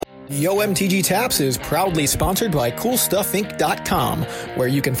YMTG Taps is proudly sponsored by CoolStuffInc.com, where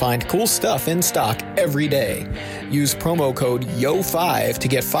you can find cool stuff in stock every day. Use promo code YO5 to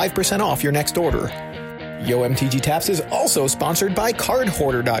get 5% off your next order. YMTG Taps is also sponsored by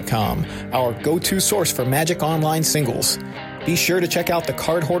CardHoarder.com, our go-to source for Magic Online singles. Be sure to check out the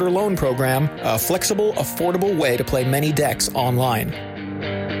Card Hoarder Loan Program, a flexible, affordable way to play many decks online.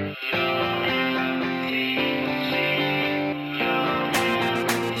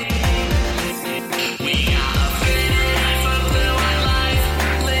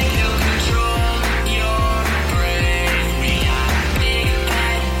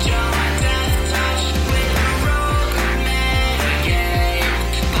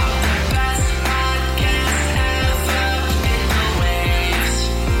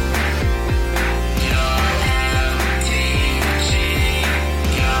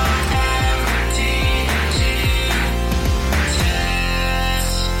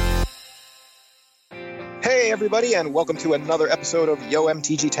 Everybody, and welcome to another episode of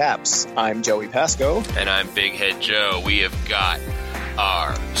YMTG Taps. I'm Joey Pasco. And I'm Big Head Joe. We have got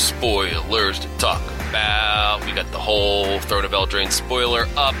our spoilers to talk about. We got the whole Throne of Eldraine spoiler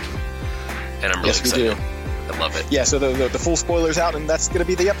up, and I'm really excited. We do. I love it. Yeah, so the full spoiler's out, and that's going to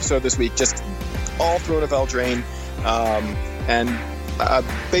be the episode this week. Just all Throne of Eldraine.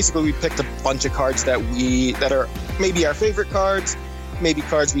 Basically, we picked a bunch of cards that are maybe our favorite cards, maybe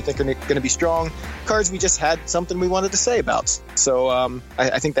cards we think are going to be strong, cards we just had something we wanted to say about. So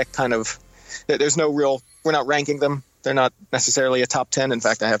I think that kind of, there's no real, we're not ranking them. They're not necessarily a top 10. In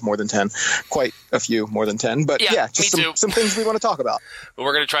fact, I have more than 10, quite a few more than 10. But yeah just some things we want to talk about. But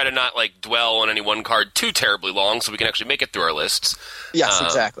we're going to try to not dwell on any one card too terribly long so we can actually make it through our lists. Yes,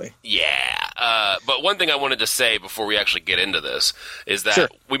 exactly. Yeah. But one thing I wanted to say before we actually get into this is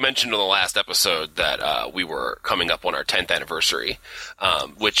that we mentioned in the last episode that we were coming up on our 10th anniversary,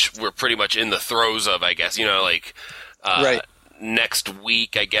 which we're pretty much in the throes of, I guess. Right. Next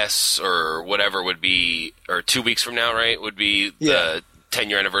week, I guess, or whatever would be, or 2 weeks from now, right, would be the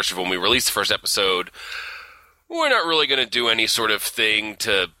 10-year anniversary of when we released the first episode. We're not really going to do any sort of thing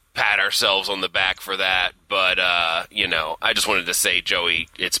to pat ourselves on the back for that, but, I just wanted to say, Joey,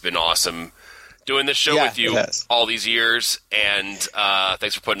 it's been awesome doing this show with you all these years, and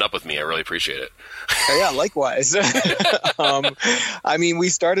thanks for putting up with me. I really appreciate it. Yeah, likewise. We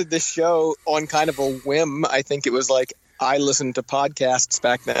started this show on kind of a whim. I think it was I listened to podcasts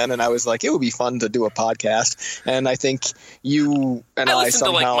back then, and I was like, it would be fun to do a podcast. And I think you and I listened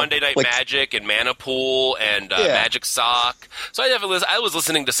somehow, to Monday Night Magic and Mana Pool and Magic Sock. So I was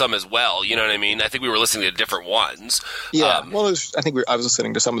listening to some as well. You know what I mean? I think we were listening to different ones. Yeah. I was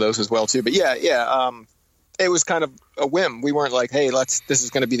listening to some of those as well too. But it was kind of a whim. We weren't like, hey, this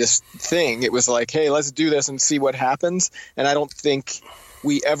is going to be this thing. It was like, hey, let's do this and see what happens. And I don't think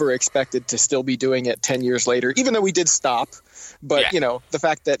we ever expected to still be doing it 10 years later, even though we did stop. But, the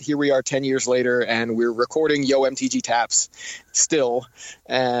fact that here we are 10 years later and we're recording YMTG Taps still.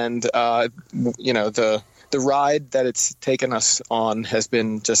 And, the ride that it's taken us on has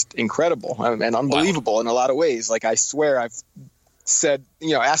been just incredible and unbelievable in a lot of ways. I swear I've said,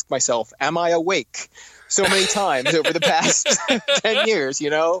 asked myself, am I awake? So many times over the past 10 years,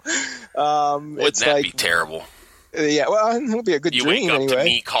 Wouldn't that be terrible? Yeah, well, it would be a good dream anyway. You wake up to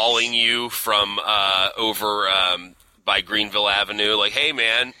me calling you from over by Greenville Avenue, like, hey,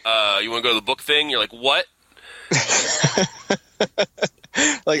 man, you want to go to the book thing? You're like, what?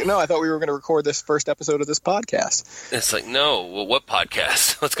 No, I thought we were going to record this first episode of this podcast. It's like, no, well, what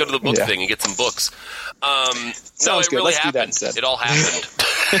podcast? Let's go to the book thing and get some books. No, it really happened. It all happened.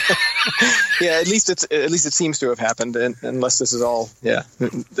 Yeah, at least it seems to have happened, unless this is all a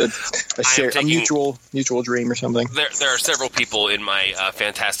mutual dream or something. There are several people in my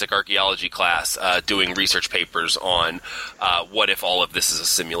fantastic archaeology class doing research papers on what if all of this is a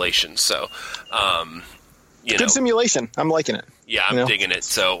simulation. So, good simulation. I'm liking it. Yeah, I'm digging it.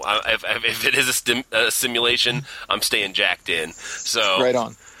 So if it is a simulation, I'm staying jacked in. So right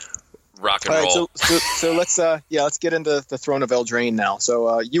on. Rock and roll. So let's get into the Throne of Eldraine now.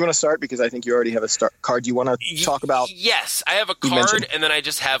 So you want to start because I think you already have a card you want to talk about. Yes, I have a card, and then I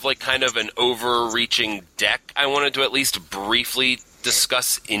just have kind of an overreaching deck I wanted to at least briefly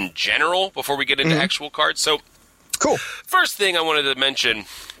discuss in general before we get into actual cards. So cool. First thing I wanted to mention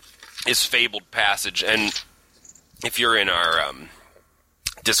is Fabled Passage, and if you're in our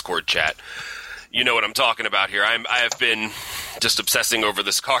Discord chat, you know what I'm talking about here. I have been just obsessing over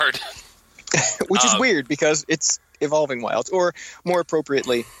this card. Which is weird because it's Evolving Wilds, or more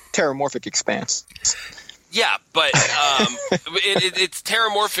appropriately, Terramorphic Expanse. Yeah, but it's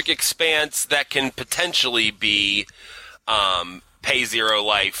Terramorphic Expanse that can potentially be pay 0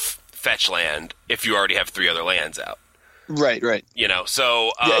 life fetch land if you already have 3 other lands out. Right.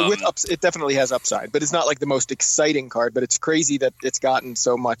 So it definitely has upside, but it's not like the most exciting card. But it's crazy that it's gotten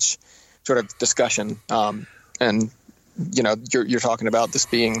so much sort of discussion. And you're talking about this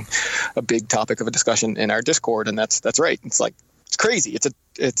being a big topic of a discussion in our Discord, and that's right. It's like it's crazy.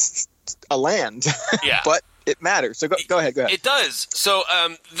 It's a land, but it matters. So go ahead. It does. So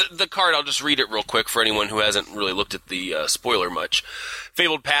the card, I'll just read it real quick for anyone who hasn't really looked at the spoiler much.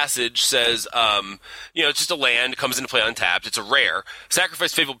 Fabled Passage says, it's just a land, comes into play untapped. It's a rare.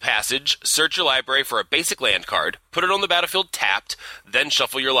 Sacrifice Fabled Passage, search your library for a basic land card, put it on the battlefield tapped, then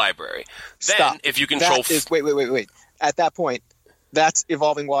shuffle your library. Stop. Then, if you control... Wait. At that point, that's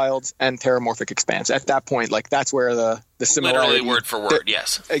Evolving Wilds and Terramorphic Expanse. At that point, like, that's where the similarity... Literally word for word,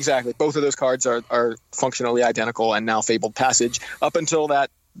 yes. Exactly. Both of those cards are functionally identical, and now Fabled Passage, up until that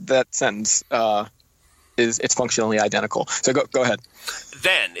sentence, it's functionally identical. So go ahead.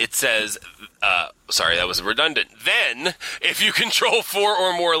 Then it says, sorry, that was redundant. Then, if you control 4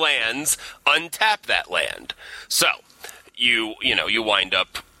 or more lands, untap that land. So, you wind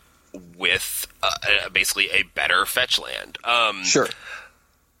up with basically a better fetch land. Sure.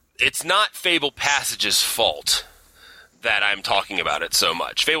 It's not Fabled Passage's fault that I'm talking about it so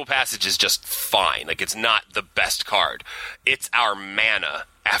much. Fabled Passage is just fine. Like, it's not the best card. It's our mana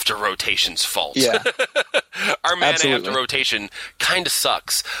after rotation's fault. Yeah. Our mana Absolutely. after rotation kind of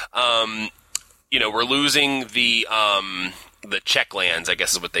sucks. We're losing the check lands, I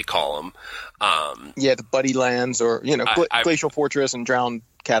guess is what they call them. The buddy lands, or Glacial Fortress and Drowned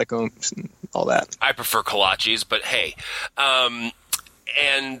Catacombs and all that. I prefer Kalachi's, but hey.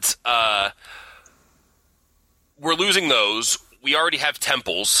 We're losing those. We already have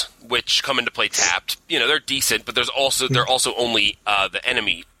temples, which come into play tapped. They're decent, but they're also only the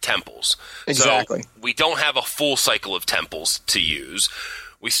enemy temples. Exactly. So we don't have a full cycle of temples to use.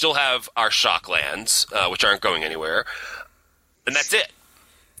 We still have our shock lands, which aren't going anywhere, and that's it.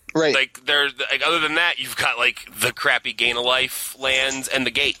 Right. Other than that, you've got the crappy Gain of Life lands and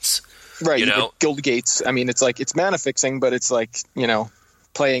the gates. Right. Guild Gates. I mean, it's it's mana fixing, but it's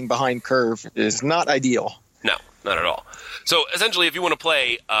playing behind curve is not ideal. No, not at all. So essentially, if you want to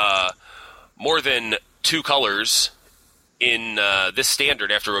play more than 2 colors in this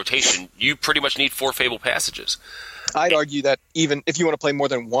standard after rotation, you pretty much need 4 Fabled Passages. I'd argue that even if you want to play more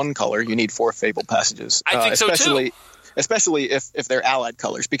than 1 color, you need 4 Fabled Passages. I think so too. Especially if they're allied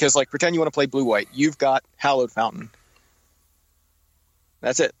colors, because pretend you want to play blue-white, you've got Hallowed Fountain.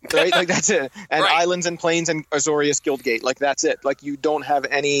 That's it, right? That's it. And right. Islands and Plains and Azorius Guildgate, that's it. You don't have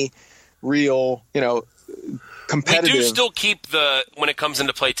any real, competitive. We do still keep when it comes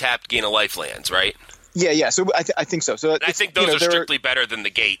into play tapped Gain of Life lands, right? Yeah. So I think so. So I think those are strictly better than the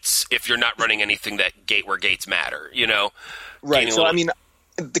gates if you're not running anything where gates matter. Right. So I mean,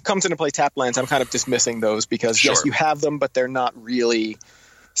 it comes into play tap lands. I'm kind of dismissing those because yes, you have them, but they're not really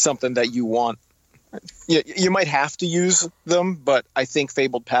something that you want. You might have to use them, but I think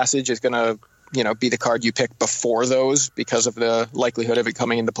Fabled Passage is going to be the card you pick before those because of the likelihood of it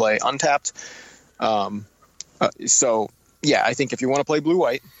coming into play untapped. So yeah, I think if you want to play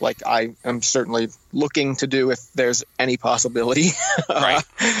blue-white, I am certainly looking to do if there's any possibility. Right.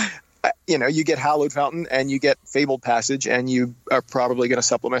 You get Hallowed Fountain and you get Fabled Passage, and you are probably going to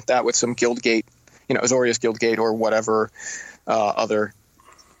supplement that with some Guildgate, Azorius Guildgate or whatever other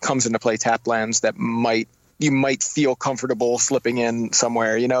comes into play tap lands that you might feel comfortable slipping in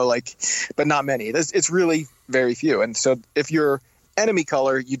somewhere, but not many. It's really very few. And so if you're enemy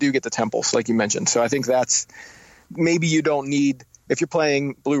color, you do get the temples, like you mentioned. So I think that's maybe you don't need, if you're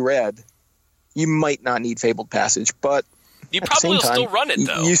playing blue-red, you might not need Fabled Passage, but you probably will still run it,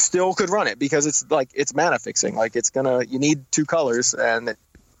 though. You still could run it because it's mana fixing. You need 2 colors, and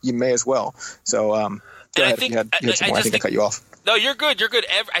you may as well. So go ahead. You had some more. I think I cut you off. No, you're good. You're good.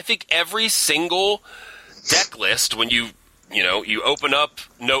 I think every single deck list, when you open up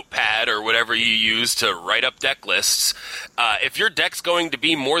Notepad or whatever you use to write up deck lists, if your deck's going to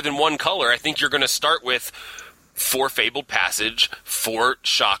be more than 1 color, I think you're going to start with 4 Fabled Passage, 4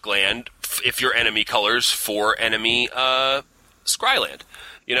 Shockland, if your enemy colors, 4 enemy Scryland.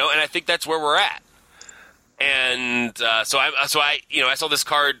 And I think that's where we're at. And so I saw this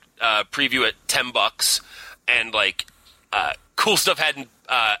card preview at $10, and Cool Stuff hadn't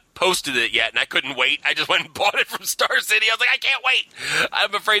posted it yet, and I couldn't wait. I just went and bought it from Star City. I was like, I can't wait.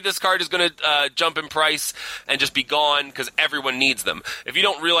 I'm afraid this card is going to jump in price and just be gone because everyone needs them. If you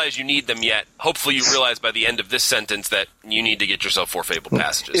don't realize you need them yet, hopefully you realize by the end of this sentence that you need to get yourself 4 Fabled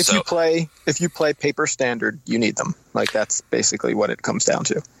Passages. If you play Paper Standard, you need them. That's basically what it comes down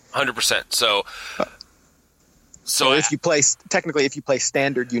to. 100%. So So if you play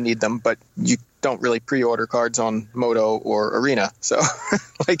standard, you need them, but you don't really pre-order cards on Moto or Arena. So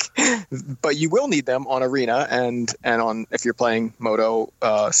but you will need them on Arena and on, if you're playing Moto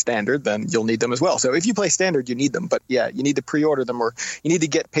standard, then you'll need them as well. So if you play standard, you need them, but yeah, you need to pre-order them, or you need to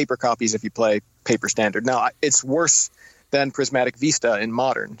get paper copies if you play paper standard. Now it's worse than Prismatic Vista in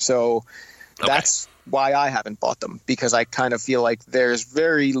Modern. So that's why I haven't bought them, because I kind of feel like there's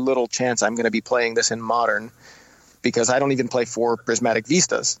very little chance I'm going to be playing this in Modern, because I don't even play 4 Prismatic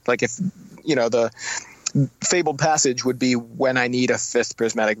Vistas. Like, if, the Fabled Passage would be when I need a 5th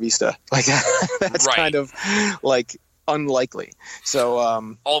Prismatic Vista. Like, that's kind of, like, unlikely. So,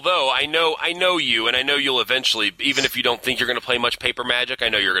 although I know you, and I know you'll eventually, even if you don't think you're going to play much paper Magic, I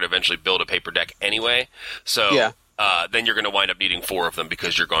know you're going to eventually build a paper deck anyway. So, yeah. Then you're going to wind up needing 4 of them,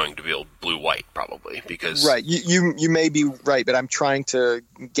 because you're going to build blue-white, probably. Because right, you may be right, but I'm trying to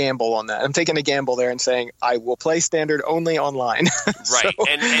gamble on that. I'm taking a gamble there and saying I will play standard only online. Right,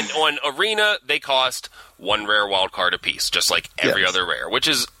 and on Arena, they cost 1 rare wild card apiece, just like every other rare, which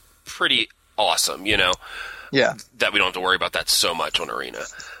is pretty awesome, Yeah. That we don't have to worry about that so much on Arena.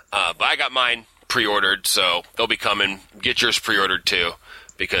 But I got mine pre-ordered, so they'll be coming. Get yours pre-ordered, too,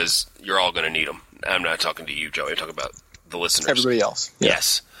 because you're all going to need them. I'm not talking to you, Joey. I'm talking about the listeners. Everybody else. Yeah.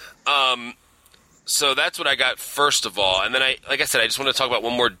 Yes. So that's what I got first of all. And then like I said, I just want to talk about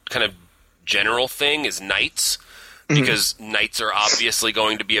one more kind of general thing, is Knights, because Knights are obviously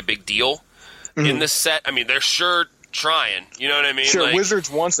going to be a big deal in this set. I mean, they're sure trying. You know what I mean? Sure, like, Wizards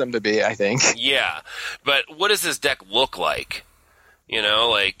wants them to be, I think. Yeah. But what does this deck look like?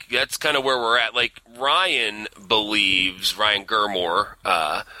 Like, that's kind of where we're at. Like, Ryan Gurmore,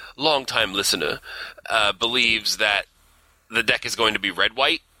 longtime listener, believes that the deck is going to be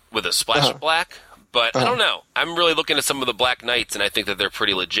red-white with a splash of black, but I don't know. I'm really looking at some of the Black Knights, and I think that they're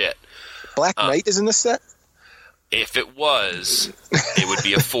pretty legit. Black Knight is in this set? If it was, it would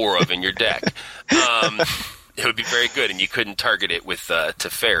be a 4 of in your deck. It would be very good, and you couldn't target it with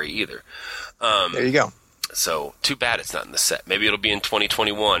Teferi either. There you go. So, too bad it's not in the set. Maybe it'll be in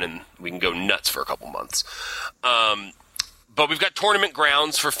 2021, and we can go nuts for a couple months. But we've got Tournament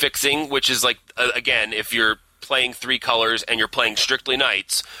Grounds for fixing, which is like, again, if you're playing 3 colors and you're playing strictly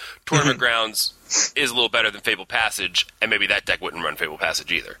Knights, Tournament Grounds is a little better than Fabled Passage, and maybe that deck wouldn't run Fabled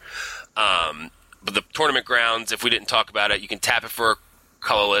Passage either. But the Tournament Grounds, if we didn't talk about it, you can tap it for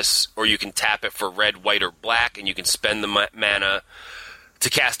colorless, or you can tap it for red, white, or black, and you can spend the mana to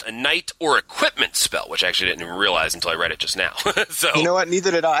cast a Knight or Equipment spell, which I actually didn't even realize until I read it just now. So, you know what?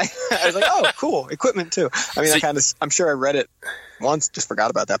 Neither did I. I was like, oh, cool, Equipment too. I mean, I'm sure I read it once, just forgot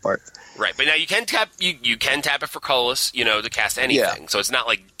about that part. Right, but now you can tap it for colorless, to cast anything. Yeah. So it's not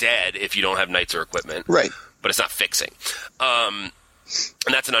like dead if you don't have Knights or Equipment. Right. But it's not fixing. And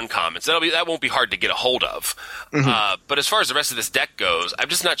that's an uncommon. So that won't be hard to get a hold of. But as far as the rest of this deck goes, I'm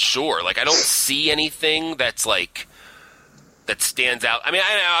just not sure. Like, I don't see anything that's like that stands out. I mean,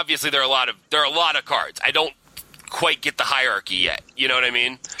 obviously there are a lot of cards. I don't quite get the hierarchy yet. You know what I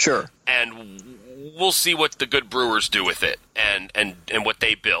mean? Sure. And we'll see what the good brewers do with it and what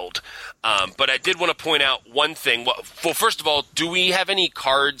they build. But I did want to point out one thing. Well, first of all, do we have any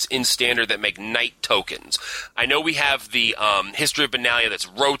cards in Standard that make Knight tokens? I know we have the History of Benalia that's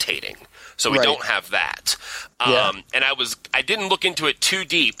rotating, so we don't have that. And I didn't look into it too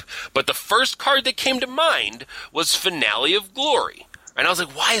deep, but the first card that came to mind was Finale of Glory. And I was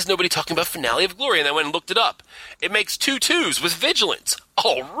like, why is nobody talking about Finale of Glory? And I went and looked it up. It makes 2/2s with Vigilance.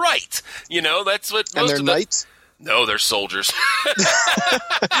 All right. That's what most of the... Knights? No, they're soldiers.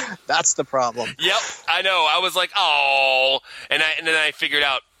 That's the problem. Yep, I know. I was like, oh. And then I figured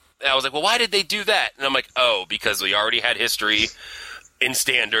out, I was like, well, why did they do that? And I'm like, oh, because we already had history in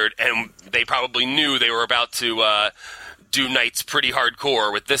Standard, and they probably knew they were about to do Knights pretty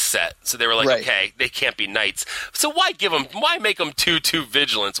hardcore with this set. So they were like, okay, they can't be Knights. So why make them 2/2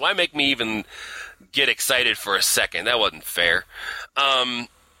 Vigilance? Why make me even get excited for a second? That wasn't fair.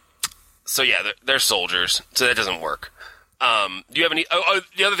 So yeah, they're soldiers, so that doesn't work. Do you have any?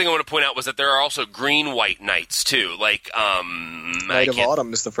 The other thing I want to point out was that there are also green-white Knights too. Like Knight of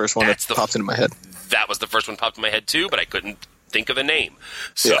Autumn is the first one that popped into my head. That was the first one that popped in my head too, but I couldn't think of a name.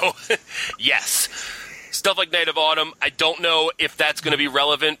 So yes, stuff like Knight of Autumn. I don't know if that's going to be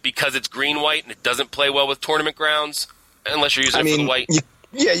relevant because it's green-white and it doesn't play well with Tournament Grounds unless you're using it for the white.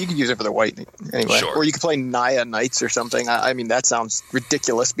 Yeah, you could use it for the white anyway. Sure. Or you could play Naya Knights or something. I mean, that sounds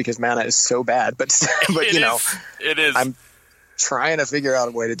ridiculous because mana is so bad. But it is. I'm trying to figure out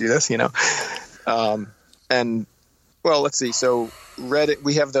a way to do this, And, well, let's see. So,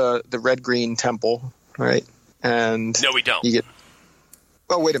 we have the red-green temple, right? And no, we don't.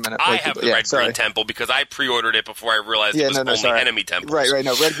 Oh, wait a minute. I have the red-green temple because I pre-ordered it before I realized it was only enemy temples. Right.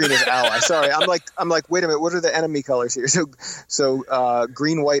 No, red-green is ally. Sorry, I'm like, wait a minute. What are the enemy colors here? So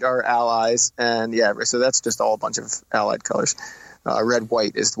green-white are allies, and so that's just all a bunch of allied colors.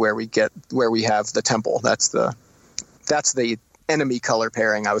 Red-white is where we have the temple. That's the enemy color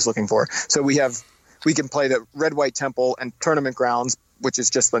pairing I was looking for. So we can play the red-white temple and tournament grounds, which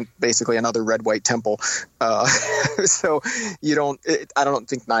is just basically another red-white temple. So I don't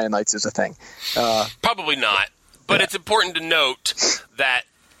think Naya Knights is a thing. Probably not. But it's important to note that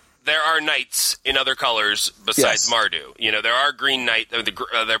there are knights in other colors besides Mardu. There are green knights. There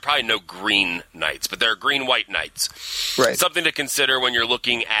are probably no green knights, but there are green-white knights. Right. Something to consider when you're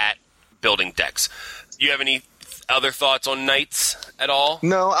looking at building decks. You have any other thoughts on knights at all?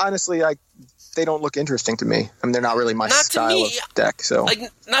 No, honestly, they don't look interesting to me. I mean, they're not really my style of deck. So,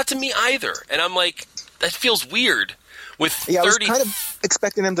 not to me either. And I'm like, that feels weird. With 30... I was kind of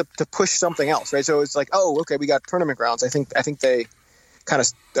expecting them to push something else, right? So it's like, oh, okay, we got tournament grounds. I think they kind of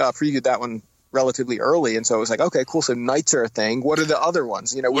previewed that one relatively early, and so it was like, okay, cool. So knights are a thing. What are the other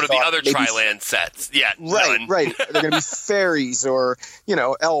ones? What are the other tri-land sets? Yeah, right. They're going to be fairies or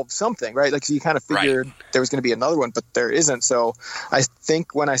elves, something, right? Like, so you kind of figured there was going to be another one, but there isn't. So I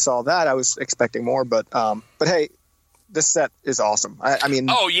think when I saw that, I was expecting more. But hey, this set is awesome. I mean,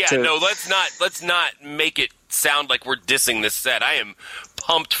 let's not make it sound like we're dissing this set. I am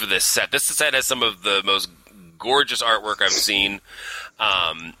pumped for this set. This set has some of the most gorgeous artwork I've seen.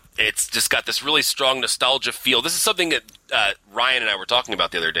 It's just got this really strong nostalgia feel. This is something that Ryan and I were talking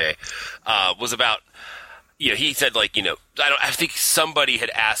about the other day. Was about, he said, like, I think somebody had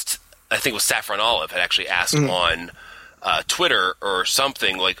asked, I think it was Saffron Olive had actually asked on Twitter or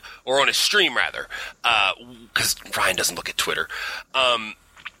something, like, or on a stream rather, because Ryan doesn't look at Twitter.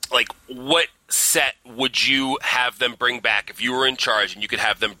 Like, what set would you have them bring back if you were in charge and you could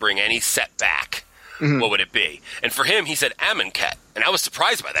have them bring any set back? What would it be? And for him, he said Amonkhet. And I was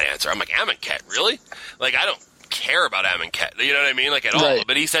surprised by that answer. I'm like, Amonkhet, really? Like, I don't care about Amonkhet. You know what I mean? Like, at all.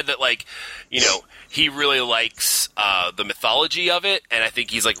 But he said that, like, he really likes the mythology of it. And I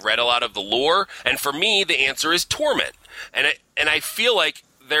think he's, like, read a lot of the lore. And for me, the answer is Torment. And I feel like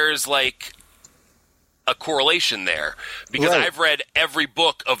there's, like, a correlation there. Because I've read every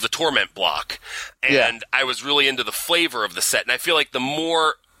book of the Torment block. And I was really into the flavor of the set. And I feel like the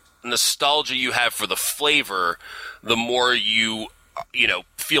more nostalgia you have for the flavor, the more you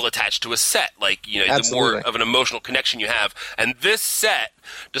feel attached to a set. Like, the more of an emotional connection you have. And this set,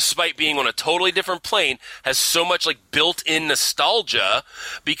 despite being on a totally different plane, has so much, like, built-in nostalgia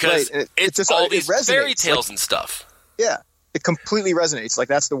because it's just all these fairy tales and stuff. Yeah. It completely resonates. Like,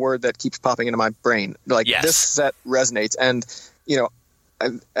 that's the word that keeps popping into my brain. Like, this set resonates. And,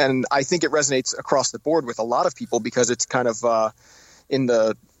 and I think it resonates across the board with a lot of people because it's kind of in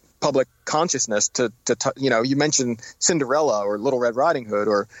the public consciousness to you mentioned Cinderella or Little Red Riding Hood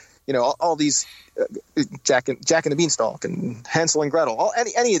or all these Jack and the Beanstalk and Hansel and Gretel,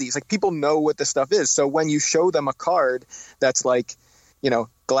 any of these, like, people know what this stuff is. So when you show them a card that's like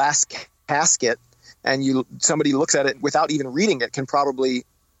glass casket and somebody looks at it without even reading it can probably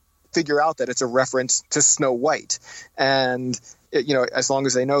figure out that it's a reference to Snow White, and as long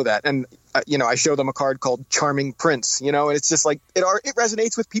as they know that. And I show them a card called Charming Prince, and it's just like it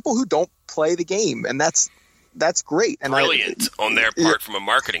resonates with people who don't play the game, and that's great. And brilliant on their part from a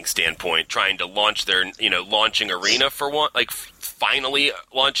marketing standpoint, trying to launch their launching Arena for one, like finally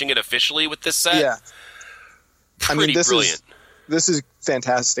launching it officially with this set. Yeah, pretty brilliant. This is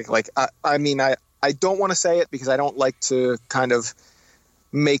fantastic. Like, I don't want to say it because I don't like to kind of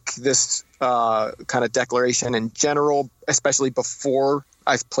make this kind of declaration in general, especially before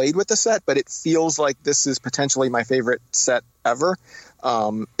I've played with the set, but it feels like this is potentially my favorite set ever.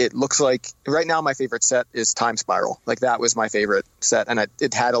 It looks like right now my favorite set is Time Spiral. Like, that was my favorite set, and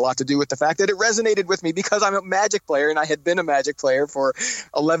it had a lot to do with the fact that it resonated with me because I'm a Magic player, and I had been a Magic player for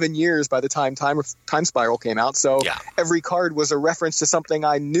 11 years by the time Time Spiral came out. So every card was a reference to something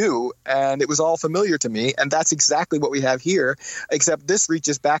I knew, and it was all familiar to me, and that's exactly what we have here, except this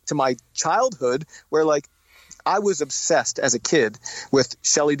reaches back to my childhood where, like, I was obsessed as a kid with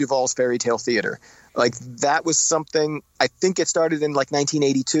Shelley Duvall's Fairy Tale Theater. Like, that was something, I think it started in like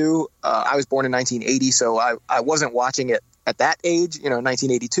 1982. I was born in 1980, so I wasn't watching it at that age,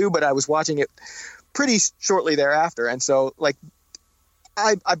 1982, but I was watching it pretty shortly thereafter. And so, like,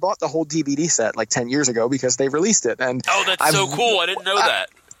 I bought the whole DVD set like 10 years ago because they released it. And that's so cool. I didn't know that.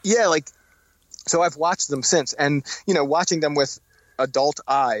 Yeah, like, so I've watched them since. And, watching them with adult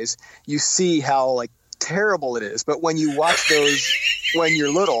eyes, you see how, like, terrible it is. But when you watch those when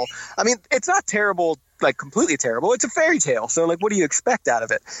you're little, I mean, it's not terrible like completely terrible. It's a fairy tale. So like, what do you expect out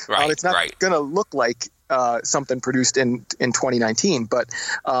of it? Right. It's not going to look like something produced in 2019, but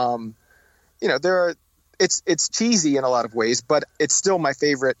it's cheesy in a lot of ways, but it's still my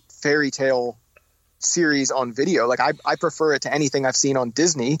favorite fairy tale series on video. Like I prefer it to anything I've seen on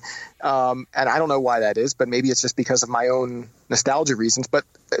Disney. And I don't know why that is, but maybe it's just because of my own nostalgia reasons, but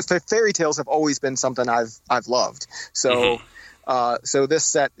fairy tales have always been something I've loved. So, so this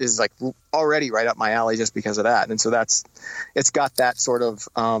set is like already right up my alley just because of that. And so it's got that sort of,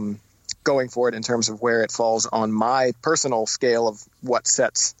 going for it in terms of where it falls on my personal scale of what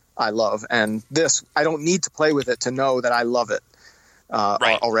sets I love. And this, I don't need to play with it to know that I love it.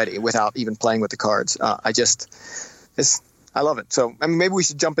 Already without even playing with the cards. I love it. So, I mean, maybe we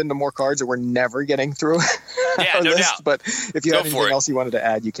should jump into more cards that we're never getting through. Yeah, no doubt. But if you have anything else you wanted to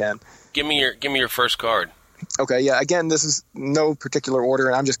add, you can. Give me your first card. Okay. Yeah. Again, this is no particular order,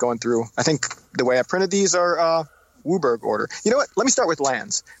 and I'm just going through. I think the way I printed these are Wooburg order. You know what? Let me start with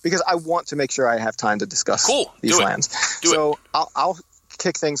lands because I want to make sure I have time to discuss these lands. So I'll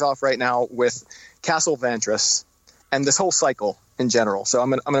kick things off right now with Castle Vantress and this whole cycle in general. So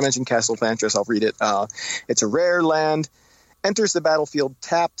I'm gonna mention Castle Vantress. I'll read it. It's a rare land. Enters the battlefield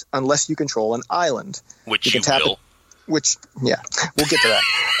tapped unless you control an island. Which you will. We'll get to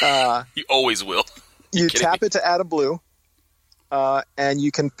that. You always will. You tap it to add a blue, and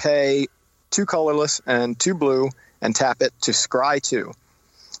you can pay 2 colorless and 2 blue and tap it to scry 2.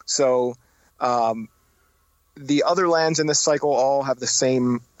 So the other lands in this cycle all have the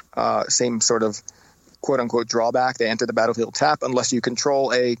same sort of quote-unquote drawback. They enter the battlefield tap unless you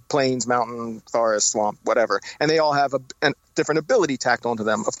control a plains, mountain, forest, swamp, whatever. And they all have a different ability tacked onto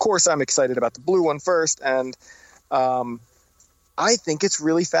them. Of course, I'm excited about the blue one first, and I think it's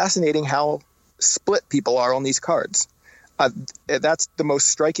really fascinating how split people are on these cards. That's the most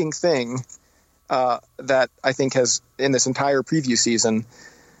striking thing that I think has, in this entire preview season,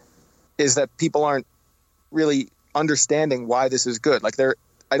 is that people aren't really understanding why this is good. Like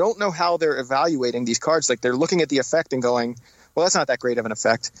I don't know how they're evaluating these cards. Like they're looking at the effect and going, well, that's not that great of an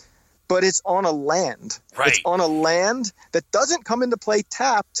effect, but it's on a land. Right. It's on a land that doesn't come into play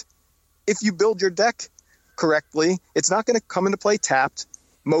tapped. If you build your deck correctly, it's not going to come into play tapped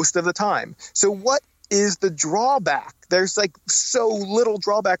most of the time. So what is the drawback? There's like so little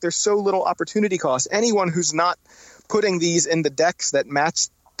drawback. There's so little opportunity cost. Anyone who's not putting these in the decks that match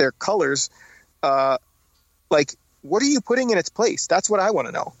their colors, what are you putting in its place? That's what I want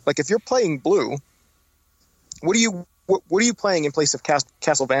to know. Like if you're playing blue, what are you playing in place of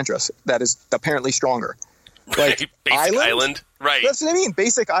Castle Vantress that is apparently stronger? Like basic island? Right. That's what I mean.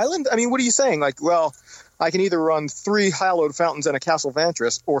 Basic island? I mean, what are you saying? Like, well, I can either run 3 hallowed fountains and a Castle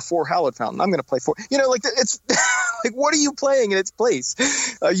Vantress or 4 hallowed fountain. I'm going to play 4. It's like, what are you playing in its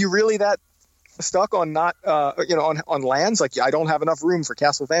place? Are you really that stuck on not, on lands? Like, I don't have enough room for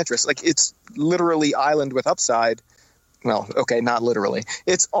Castle Vantress. Like, it's literally island with upside. Well, okay, not literally.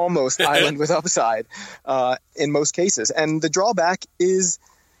 It's almost island with upside in most cases. And the drawback is,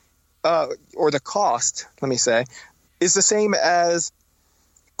 or the cost, let me say, is the same as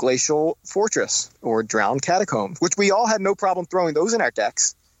Glacial Fortress or Drowned Catacombs, which we all had no problem throwing those in our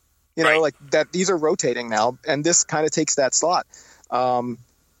decks. Like that. These are rotating now, and this kind of takes that slot.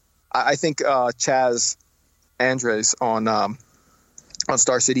 I think Chaz Andres on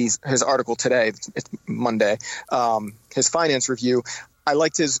Star City's his article today, it's Monday, his finance review. I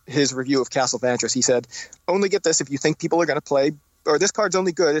liked his review of Castle Vantress. He said, only get this if you think people are going to play, or this card's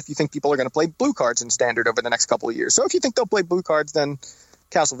only good if you think people are going to play blue cards in Standard over the next couple of years. So if you think they'll play blue cards, then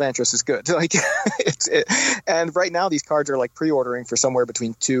Castle Vantress is good. Like and right now these cards are like pre-ordering for somewhere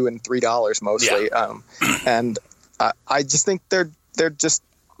between $2 and $3 mostly. Yeah. And I just think they're just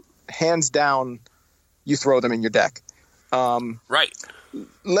hands down, you throw them in your deck. Right.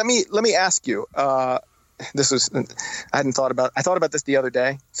 Let me ask you, I thought about this the other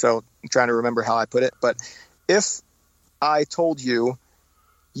day, so I'm trying to remember how I put it, but if I told you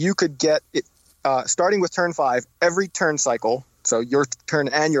could get it, starting with turn 5, every turn cycle, so your turn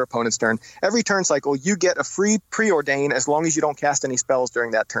and your opponent's turn, every turn cycle, you get a free preordain as long as you don't cast any spells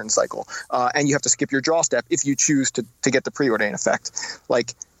during that turn cycle. And you have to skip your draw step if you choose to get the preordain effect.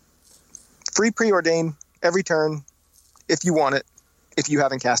 Like, free preordain every turn, if you want it, if you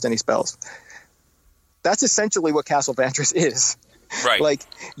haven't cast any spells. That's essentially what Castle Vantress is. Right. Like,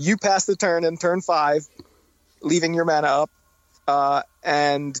 you pass the turn in turn 5, leaving your mana up,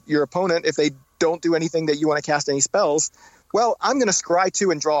 and your opponent, if they don't do anything that you want to cast any spells, well, I'm going to scry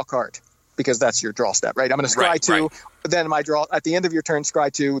 2 and draw a card. because that's your draw step, right? I'm going to scry 2, then my draw at the end of your turn,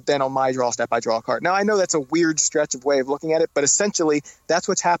 scry 2, then on my draw step I draw a card. Now I know that's a weird stretch of way of looking at it, but essentially that's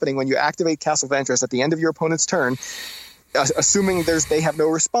what's happening when you activate Castle Vantress at the end of your opponent's turn, assuming they have no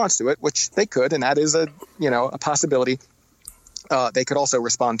response to it, which they could, and that is a possibility. They could also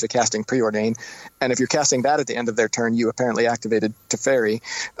respond to casting Preordain, and if you're casting that at the end of their turn, you apparently activated Teferi,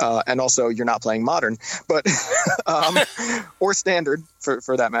 and also you're not playing Modern, but or Standard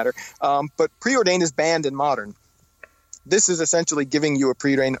for that matter. But Preordain is banned in Modern. This is essentially giving you a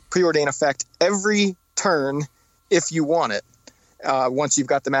Preordain effect every turn if you want it. Once you've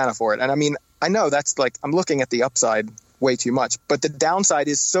got the mana for it, and I mean, I know that's like I'm looking at the upside way too much, but the downside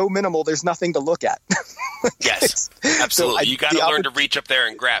is so minimal. There's nothing to look at. Yes, absolutely. You got to learn to reach up there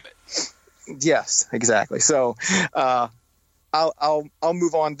and grab it. Yes, exactly. So I'll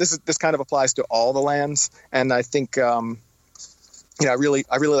move on. This kind of applies to all the lands, and I think I really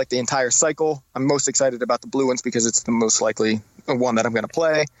like the entire cycle. I'm most excited about the blue ones because it's the most likely one that I'm going to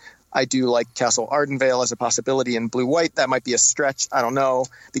play. I do like Castle Ardenvale as a possibility in blue-white. That might be a stretch. I don't know,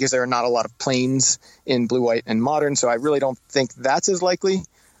 because there are not a lot of planes in blue-white and Modern, so I really don't think that's as likely.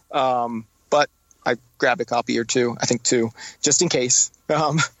 But I grabbed a copy or two, I think 2, just in case.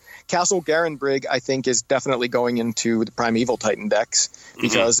 Castle Garenbrig, I think, is definitely going into the Primeval Titan decks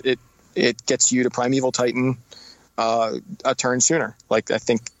because it gets you to Primeval Titan a turn sooner. Like, I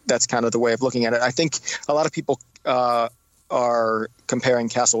think that's kind of the way of looking at it. I think a lot of people are comparing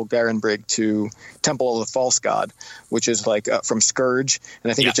Castle Garenbrig to Temple of the False God, which is like from Scourge, and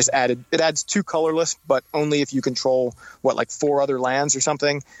I think it adds 2 colorless, but only if you control 4 other lands or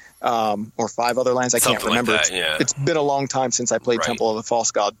something, or 5 other lands. I can't remember. Like that, It's been a long time since I played Temple of the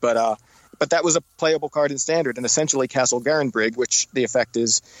False God, but that was a playable card in Standard, and essentially Castle Garenbrig, which the effect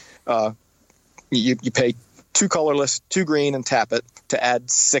is you pay 2 colorless, 2 green, and tap it to add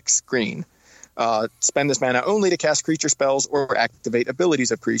 6 green. Spend this mana only to cast creature spells or activate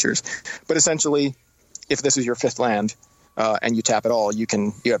abilities of creatures. But essentially, if this is your 5th land and you tap it all, you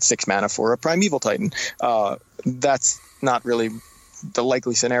have 6 mana for a Primeval Titan. That's not really the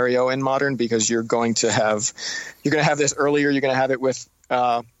likely scenario in Modern because you're going to have this earlier. You're going to have it with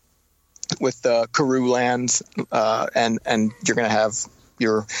the Karoo lands, and you're going to have.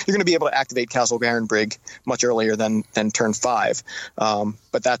 You're going to be able to activate Castle Garenbrig much earlier than turn 5,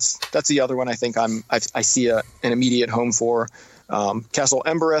 but that's the other one I think I see an immediate home for. Castle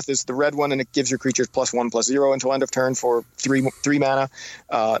Embereth is the red one, and it gives your creatures +1/+0 until end of turn for 3 mana.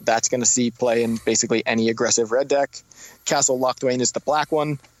 That's going to see play in basically any aggressive red deck. Castle Locthwain is the black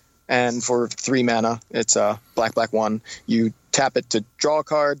one, and for 3 mana, it's a black 1. You tap it to draw a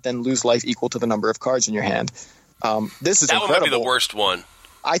card, then lose life equal to the number of cards in your hand. This is that incredible. One might be the worst one.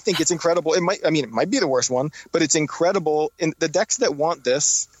 I think it's incredible. It might be the worst one, but it's incredible. In the decks that want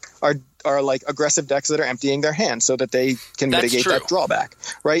this are like aggressive decks that are emptying their hand so that they can mitigate that drawback,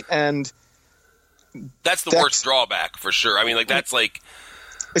 right? And that's the worst drawback for sure. I mean, like that's like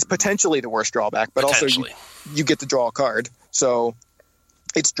it's potentially the worst drawback, but also you get to draw a card. So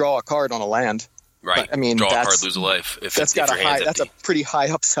it's draw a card on a land. Right. But, I mean, draw a card, lose a life. That's a pretty high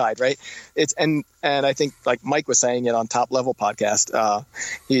upside, right? It's and I think like Mike was saying it on Top Level podcast.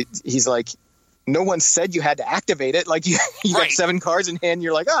 He's like, no one said you had to activate it. Like you got 7 cards in hand.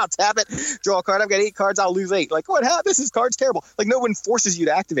 You're like, I'll tap it, draw a card. I've got 8 cards. I'll lose 8. Like what happened? This card's terrible. Like no one forces you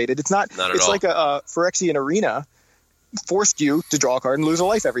to activate it. It's not at it's all. Like a Phyrexian Arena forced you to draw a card and lose a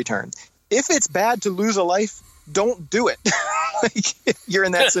life every turn. If it's bad to lose a life, don't do it. Like if you're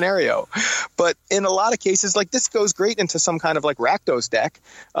in that scenario. But in a lot of cases, like this goes great into some kind of like Rakdos deck,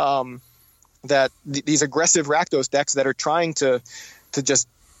 that these aggressive Rakdos decks that are trying to just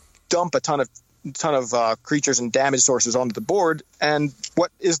dump a ton of creatures and damage sources onto the board. And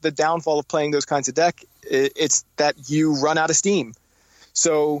what is the downfall of playing those kinds of deck? It's that you run out of steam.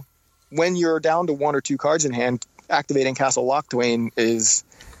 So when you're down to 1 or 2 cards in hand, activating Castle Locthwain is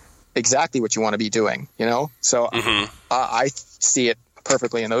exactly what you want to be doing, So I see it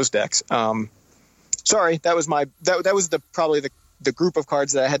perfectly in those decks. Sorry, that was probably the group of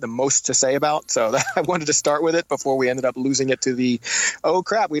cards that I had the most to say about. So I wanted to start with it before we ended up losing it to the, oh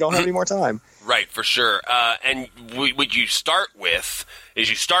crap, we don't have any more time. Right, for sure. And what you start with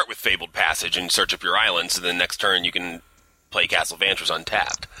Fabled Passage and search up your islands, and then next turn you can play Castle Vantress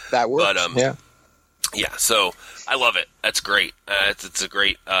untapped. That works. But, yeah, so I love it. That's great. It's a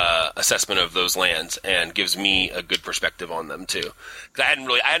great assessment of those lands and gives me a good perspective on them too. 'Cause I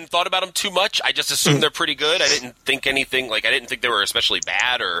hadn't thought about them too much. I just assumed they're pretty good. I didn't think anything I didn't think they were especially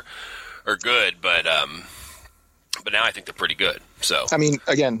bad or good. But But now I think they're pretty good. So I mean,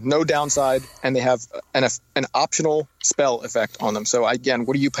 again, no downside, and they have an optional spell effect on them. So again,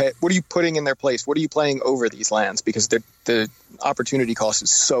 what are you putting in their place? What are you playing over these lands? Because the opportunity cost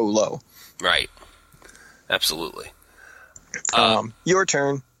is so low. Right. Absolutely. Your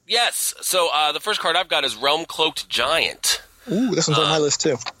turn. Yes. So the first card I've got is Realm Cloaked Giant. Ooh, this one's on my list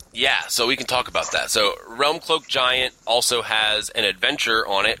too. Yeah, so we can talk about that. So Realm Cloaked Giant also has an adventure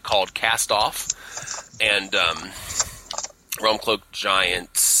on it called Cast Off. And Realm Cloaked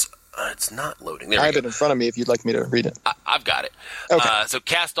Giants, it's not loading. There I have it in front of me if you'd like me to read it. I've got it. Okay. So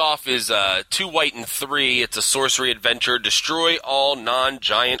Cast Off is 2 white and 3. It's a sorcery adventure. Destroy all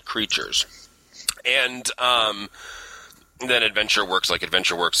non-giant creatures. And then Adventure works like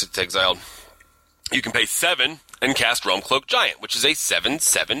Adventure works. It's exiled. You can pay 7 and cast Realm Cloaked Giant, which is a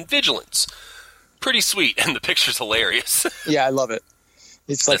 7/7 Vigilance. Pretty sweet, and the picture's hilarious. Yeah, I love it.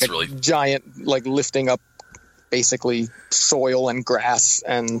 It's like That's a really... giant, like lifting up basically soil and grass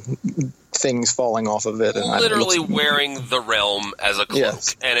and things falling off of it. And literally wearing the realm as a cloak,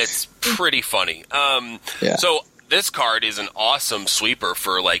 yes. And it's pretty funny. So this card is an awesome sweeper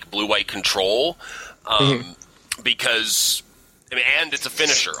for like blue-white control, because... I mean, and it's a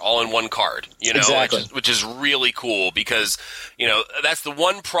finisher all in one card, you know, exactly. which is really cool because, you know, that's the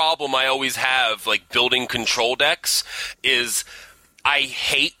one problem I always have, like, building control decks is I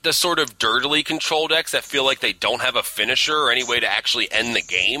hate the sort of dirtily control decks that feel like they don't have a finisher or any way to actually end the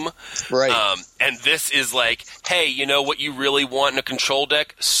game. Right. And this is like, hey, you know what you really want in a control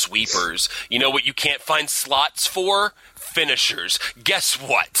deck? Sweepers. You know what you can't find slots for? Finishers. Guess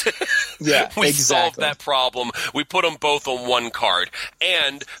what? Yeah, we exactly. solved that problem. We put them both on one card.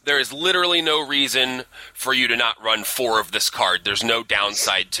 And there is literally no reason for you to not run 4 of this card. There's no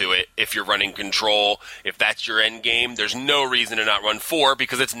downside to it if you're running control. If that's your end game, there's no reason to not run 4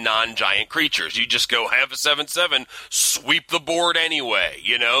 because it's non-giant creatures. You just go have a 7/7, sweep the board anyway.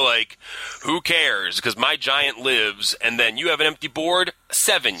 You know, like, who cares? Because my giant lives, and then you have an empty board,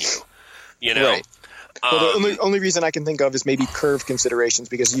 7 you. You know? Right. Well, the only reason I can think of is maybe curve considerations,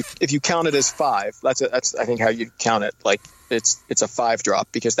 because if you count it as 5, that's I think how you count it. Like it's a 5 drop,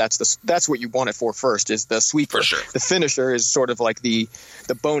 because that's what you want it for first, is the sweeper. For sure. The finisher is sort of like the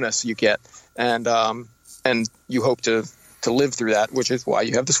bonus you get, and you hope to live through that, which is why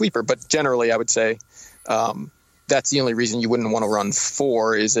you have the sweeper. But generally, I would say that's the only reason you wouldn't want to run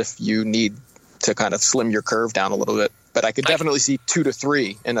 4, is if you need to kind of slim your curve down a little bit. But I could definitely see 2 to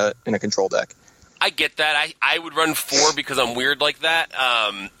 3 in a control deck. I get that. I would run 4 because I'm weird like that.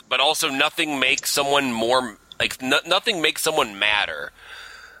 But also, nothing makes someone more nothing makes someone madder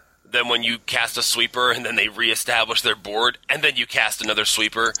than when you cast a sweeper and then they reestablish their board and then you cast another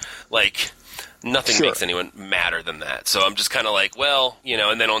sweeper. Like, nothing makes anyone madder than that. So I'm just kind of like, well, you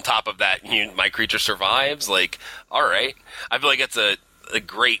know. And then on top of that, my creature survives. Like, all right. I feel like it's a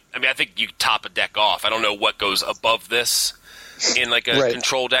great. I mean, I think you top a deck off. I don't know what goes above this in like a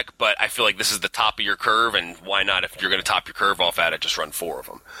control deck, but I feel like this is the top of your curve, and why not? If you're going to top your curve off at it, just run 4 of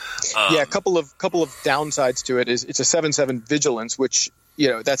them. A couple of downsides to it is it's a 7/7 Vigilance, which, you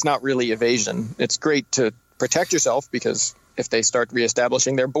know, that's not really evasion. It's great to protect yourself, because if they start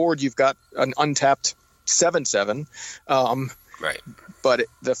reestablishing their board, you've got an untapped 7/7. Right. But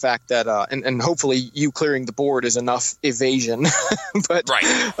the fact that and hopefully you clearing the board is enough evasion. But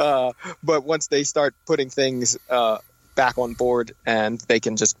but once they start putting things back on board and they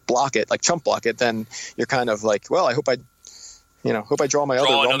can just block it, like chump block it, then you're kind of like, well, I hope I draw my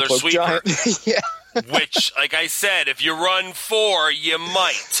other another sweeper. Giant. Yeah. Which, like I said, if you run 4, you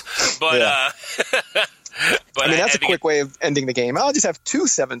might. But but I mean, that's a quick way of ending the game. I'll just have 2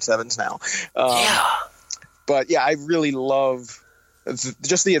 7/7s now. But yeah, I really love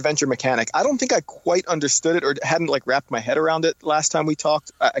just the adventure mechanic. I don't think I quite understood it, or hadn't like wrapped my head around it last time we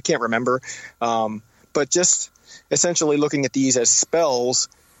talked. I can't remember. But just essentially looking at these as spells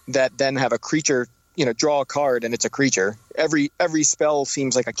that then have a creature, you know, draw a card and it's a creature. Every spell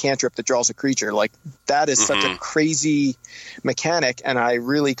seems like a cantrip that draws a creature. Like, that is such a crazy mechanic, and I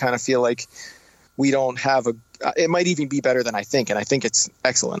really kind of feel like we don't have it might even be better than I think, and I think it's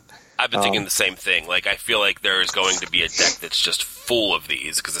excellent. I've been thinking the same thing. Like, I feel like there is going to be a deck that's just full of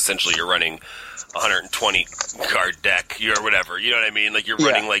these, because essentially you're running 120 card deck, or whatever. You know what I mean? Like, you're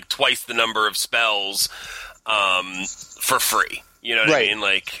running like twice the number of spells for free. You know what I mean?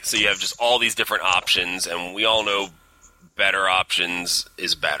 Like, so you have just all these different options, and we all know better options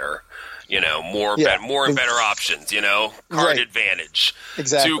is better. You know, more and better options, you know? Card advantage.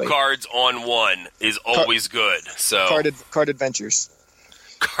 Exactly. 2 cards on 1 is always good. So Card adventures.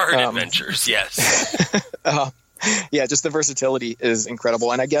 Card adventures, yes. Yeah, just the versatility is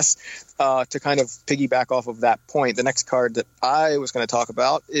incredible. And I guess to kind of piggyback off of that point, the next card that I was going to talk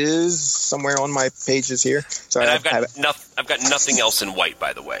about is somewhere on my pages here. Sorry, and I've got nothing else in white,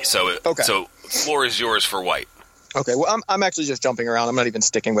 by the way. So floor is yours for white. Okay, well, I'm actually just jumping around. I'm not even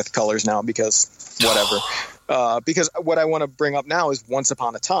sticking with colors now because whatever. Because what I want to bring up now is Once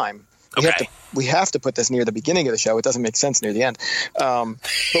Upon a Time. We have to put this near the beginning of the show. It doesn't make sense near the end. But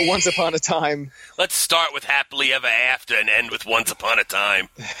Once Upon a Time... Let's start with Happily Ever After and end with Once Upon a Time.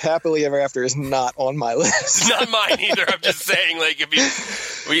 Happily Ever After is not on my list. Not mine either. I'm just saying, like,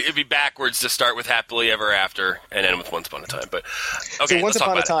 it'd be backwards to start with Happily Ever After and end with Once Upon a Time. But okay, so Once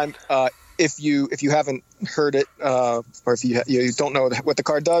Upon a Time... If you haven't heard it, or if you don't know what the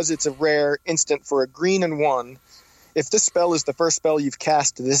card does, it's a rare instant for a green and 1. If this spell is the first spell you've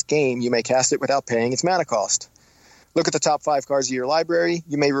cast this game, you may cast it without paying its mana cost. Look at the top 5 cards of your library.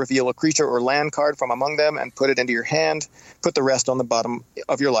 You may reveal a creature or land card from among them and put it into your hand. Put the rest on the bottom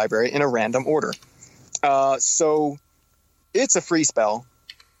of your library in a random order. So it's a free spell.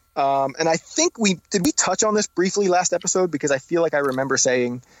 And I think did we touch on this briefly last episode? Because I feel like I remember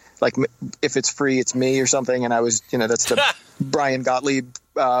saying, like, if it's free, it's me or something. And I was, that's the Brian Gottlieb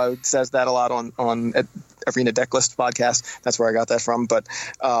says that a lot on Arena Decklist podcast. That's where I got that from. But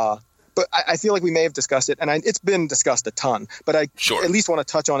I feel like we may have discussed it, and it's been discussed a ton. But I at least want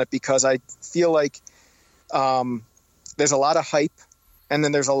to touch on it because I feel like there's a lot of hype, and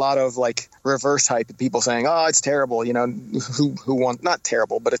then there's a lot of like reverse hype. People saying, "Oh, it's terrible." Who want not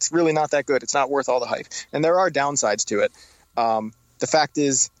terrible, but it's really not that good. It's not worth all the hype, and there are downsides to it. The fact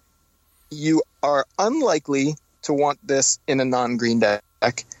is, you are unlikely to want this in a non-green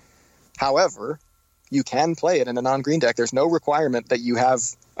deck. However, you can play it in a non-green deck. There's no requirement that you have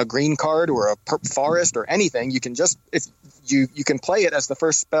a green card or a forest or anything. You can just you can play it as the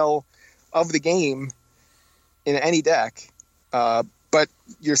first spell of the game in any deck. But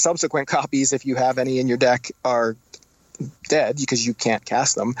your subsequent copies, if you have any in your deck, are dead because you can't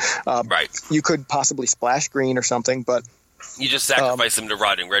cast them. Right. You could possibly splash green or something, but you just sacrifice them to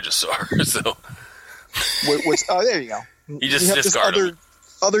Rotting Regisaur. So, there you go. You just discard them.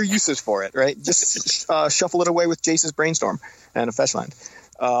 Other uses for it, right? Just shuffle it away with Jace's Brainstorm and a fetch land.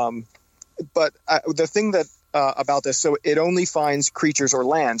 But the thing that about this, so it only finds creatures or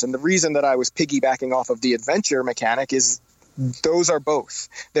lands, and the reason that I was piggybacking off of the adventure mechanic is those are both.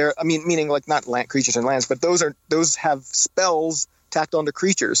 Meaning like not creatures and lands, but those have spells tacked onto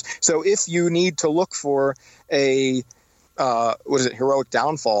creatures. So if you need to look for a heroic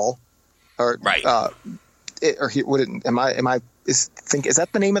downfall, or right, is that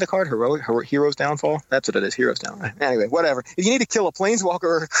the name of the card? Hero's Downfall? That's what it is. Hero's Downfall. Anyway, whatever. If you need to kill a planeswalker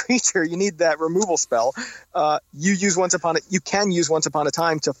or a creature, you need that removal spell. You can use Once Upon a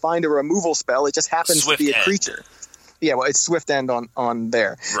Time to find a removal spell. It just happens to be a creature. Yeah, well, it's Swift End on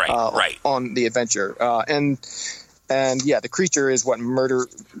there. Right. On the adventure. And yeah, the creature is what?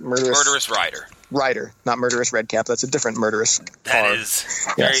 Murderous Rider, not Murderous Redcap. That's a different murderous card.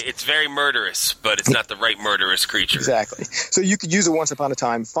 It's very murderous, but it's not the right murderous creature. Exactly. So you could use it Once Upon a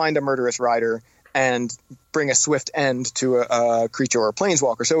Time, find a Murderous Rider, and bring a Swift End to a creature or a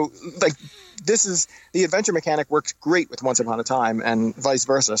planeswalker. So, like, the adventure mechanic works great with Once Upon a Time and vice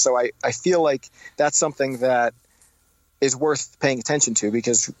versa. So I feel like that's something that is worth paying attention to,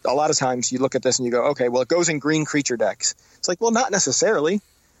 because a lot of times you look at this and you go, okay, well, it goes in green creature decks. It's like, well, not necessarily.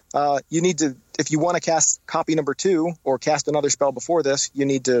 You need to, if you want to cast copy number 2 or cast another spell before this, you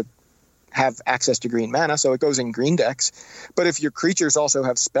need to have access to green mana, so it goes in green decks. But if your creatures also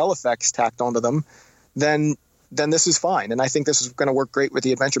have spell effects tacked onto them, then this is fine. And I think this is going to work great with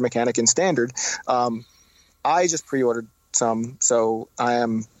the adventure mechanic in Standard. I just pre-ordered some, so I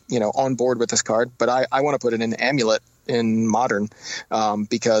am on board with this card, but I want to put it in Amulet in Modern,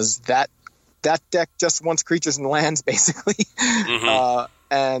 because that deck just wants creatures and lands, basically. Mm-hmm.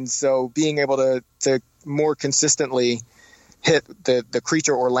 And so being able to more consistently hit the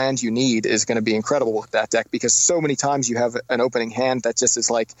creature or land you need is going to be incredible with that deck, because so many times you have an opening hand that just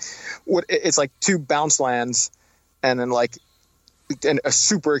is like, it's like 2 bounce lands and then like a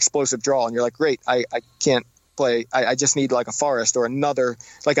super explosive draw, and you're like, great, I can't play. I just need like a forest or another,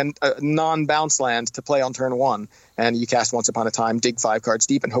 like a non-bounce land to play on turn 1, and you cast Once Upon a Time, dig 5 cards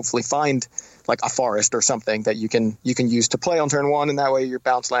deep, and hopefully find like a forest or something that you can use to play on turn 1, and that way your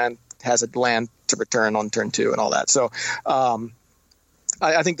bounce land has a land to return on turn 2 and all that. So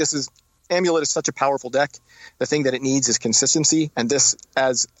I think Amulet is such a powerful deck. The thing that it needs is consistency, and this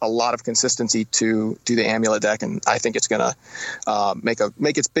adds a lot of consistency to the Amulet deck, and I think it's going to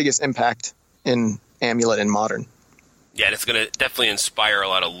make its biggest impact in Amulet in Modern. Yeah, and it's going to definitely inspire a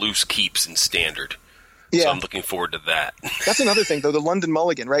lot of loose keeps in Standard. So I'm looking forward to that. That's another thing, though, the London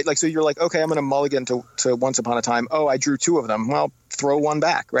Mulligan, right? Like, so you're like, okay, I'm going to mulligan to Once Upon a Time. Oh, I drew 2 of them. Well, throw 1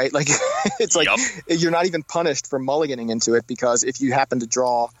 back, right? Like, it's like you're not even punished for mulliganing into it, because if you happen to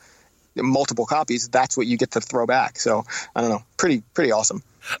draw multiple copies, that's what you get to throw back. So, I don't know. Pretty awesome.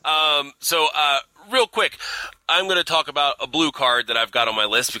 Real quick, I'm going to talk about a blue card that I've got on my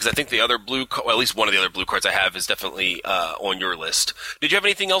list, because I think the other blue, at least one of the other blue cards I have is definitely on your list. Did you have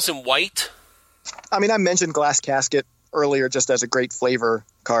anything else in white? I mean, I mentioned Glass Casket earlier just as a great flavor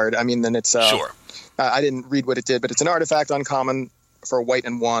card. I mean, then it's sure. I didn't read what it did, but it's an artifact uncommon for a white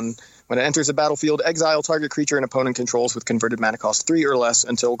and 1. When it enters the battlefield, exile target creature an opponent controls with converted mana cost 3 or less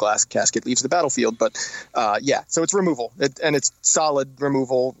until Glass Casket leaves the battlefield. But so it's removal, and it's solid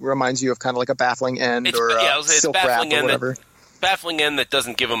removal. Reminds you of kind of like a Baffling End it's, or it's Silk Baffling Wrap or whatever. Baffling End that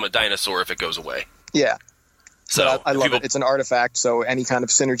doesn't give them a dinosaur if it goes away. Yeah. So I love it. It's an artifact, so any kind of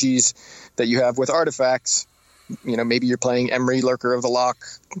synergies that you have with artifacts, maybe you're playing Emery, Lurker of the Loch,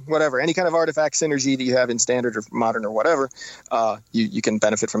 whatever, any kind of artifact synergy that you have in Standard or Modern or whatever, you can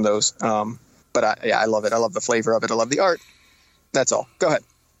benefit from those. But I love it. I love the flavor of it. I love the art. That's all. Go ahead.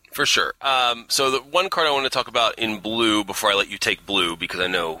 For sure. So the one card I want to talk about in blue before I let you take blue, because I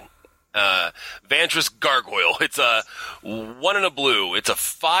know Vantress Gargoyle. It's a 1 and a blue. It's a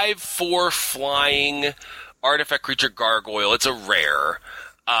 5/4 flying artifact creature gargoyle. It's a rare.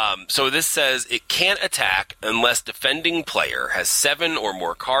 So this says it can't attack unless defending player has 7 or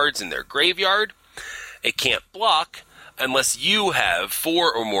more cards in their graveyard. It can't block unless you have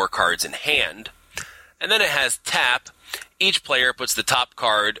 4 or more cards in hand. And then it has tap. Each player puts the top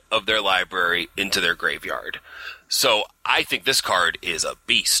card of their library into their graveyard. So I think this card is a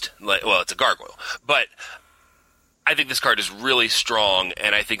beast. Well, it's a gargoyle. But I think this card is really strong,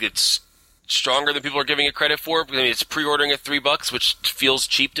 and I think it's stronger than people are giving it credit for. I mean, it's pre-ordering at $3, which feels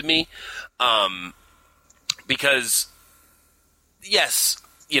cheap to me. Because, yes,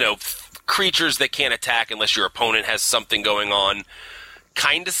 creatures that can't attack unless your opponent has something going on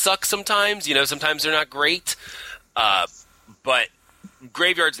kind of suck sometimes. Sometimes they're not great. But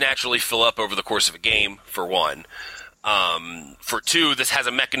graveyards naturally fill up over the course of a game, for 1. For 2, this has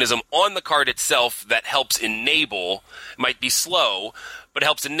a mechanism on the card itself that helps enable, might be slow, but it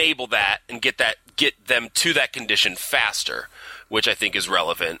helps enable that and get them to that condition faster, which I think is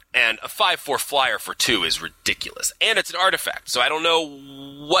relevant. And a 5/4 flyer for 2 is ridiculous. And it's an artifact, so I don't know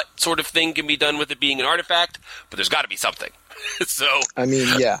what sort of thing can be done with it being an artifact, but there's got to be something. So I mean,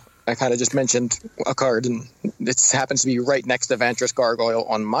 yeah. I kind of just mentioned a card, and it happens to be right next to Vantress Gargoyle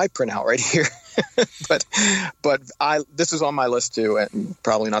on my printout right here. but this is on my list too, and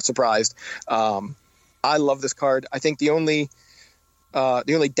probably not surprised. I love this card. I think the only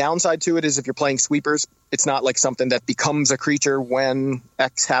downside to it is if you're playing sweepers, it's not like something that becomes a creature when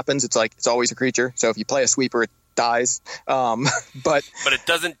X happens. It's like it's always a creature. So if you play a sweeper, it dies. But it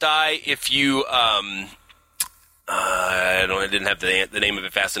doesn't die if you. I didn't have the name of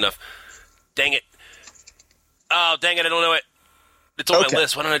it fast enough. Dang it! Oh, dang it! I don't know it. It's on my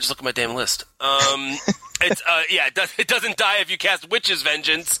list. Why don't I just look at my damn list? It doesn't die if you cast Witch's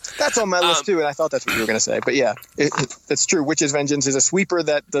Vengeance. That's on my list too, and I thought that's what you were going to say. But yeah, it's true. Witch's Vengeance is a sweeper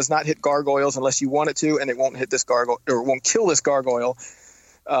that does not hit gargoyles unless you want it to, and it won't hit this gargoyle or won't kill this gargoyle,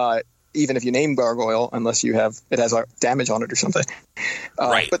 even if you name gargoyle, unless it has damage on it or something.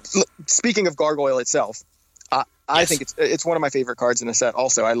 Right. But look, speaking of gargoyle itself. I think it's one of my favorite cards in the set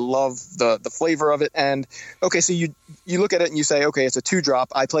also. I love the flavor of it. And, okay, so you look at it and you say, okay, it's a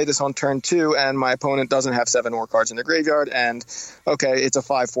 2-drop. I play this on turn 2, and my opponent doesn't have 7 more cards in their graveyard. And, okay, it's a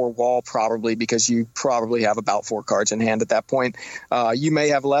 5/4 wall probably because you probably have about 4 cards in hand at that point. You may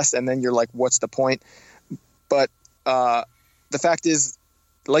have less, and then you're like, what's the point? But the fact is,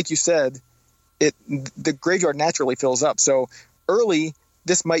 like you said, the graveyard naturally fills up. So early –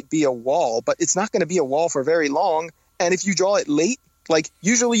 this might be a wall, but it's not going to be a wall for very long. And if you draw it late, like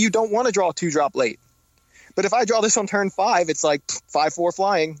usually you don't want to draw a 2-drop late. But if I draw this on turn 5, it's like 5/4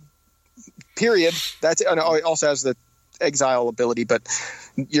 flying, period. That's it. Oh, it also has the exile ability, but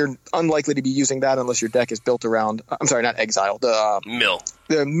you're unlikely to be using that unless your deck is built around. I'm sorry, not exile. The mill.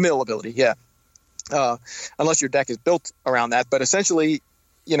 The mill ability, yeah. Unless your deck is built around that. But essentially,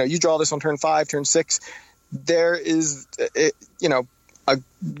 you draw this on turn 5, turn 6. There is, a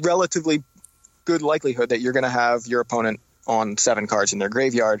relatively good likelihood that you're going to have your opponent on 7 cards in their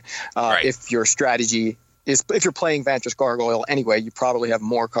graveyard. Right. If your strategy is, if you're playing Vantress Gargoyle anyway, you probably have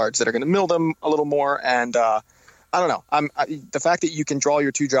more cards that are going to mill them a little more. And I don't know. The fact that you can draw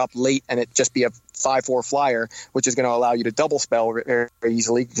your 2-drop late and it just be a 5/4 flyer, which is going to allow you to double spell very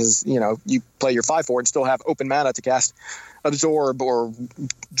easily, because you play your 5/4 and still have open mana to cast Absorb or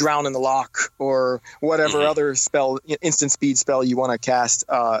Drown in the Lock or whatever other spell, instant speed spell you want to cast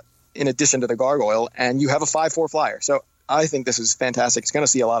in addition to the Gargoyle, and you have a 5/4 flyer. So I think this is fantastic. It's going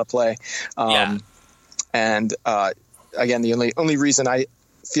to see a lot of play. And again, the only reason I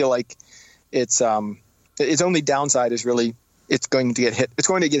feel like its only downside is really it's going to get hit. It's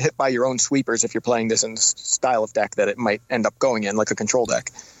going to get hit by your own sweepers if you're playing this in the style of deck that it might end up going in, like a control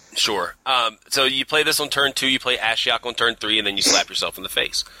deck. Sure. So you play this on turn 2, you play Ashiok on turn 3, and then you slap yourself in the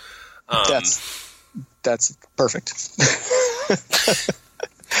face. That's perfect.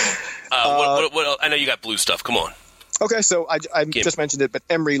 What I know you got blue stuff. Come on. Okay, so I just mentioned it, but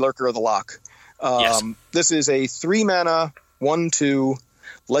Emry, Lurker of the Lock. Yes. This is a 3-mana, 1/2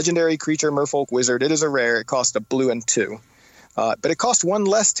 legendary creature, Merfolk Wizard. It is a rare. It costs a blue and 2. But it costs 1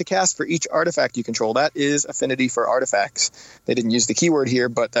 less to cast for each artifact you control. That is affinity for artifacts. They didn't use the keyword here,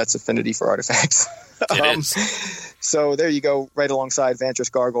 but that's affinity for artifacts. It is. So there you go, right alongside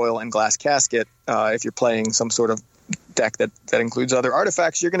Vantress Gargoyle and Glass Casket. If you're playing some sort of deck that includes other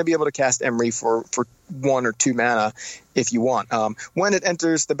artifacts, you're going to be able to cast Emry for 1 or 2 mana if you want. When it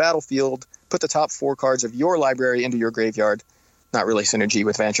enters the battlefield, put the top 4 cards of your library into your graveyard. Not really synergy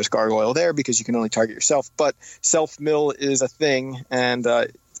with Vantress Gargoyle there because you can only target yourself, but self-mill is a thing, and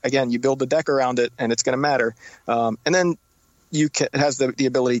again, you build the deck around it, and it's going to matter. And then it has the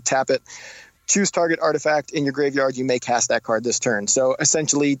ability to tap it, choose target artifact in your graveyard, you may cast that card this turn. So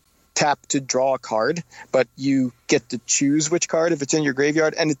essentially, tap to draw a card, but you get to choose which card if it's in your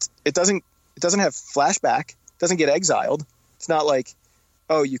graveyard, and it doesn't have flashback, doesn't get exiled. It's not like,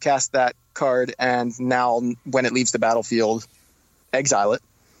 oh, you cast that card, and now when it leaves the battlefield, exile it.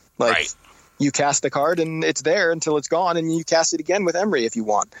 Like, you cast the card and it's there until it's gone, and you cast it again with Emry if you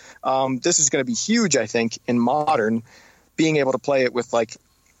want. This is going to be huge, I think, in Modern, being able to play it with like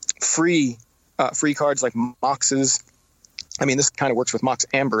free cards like Mox's. I mean, this kind of works with Mox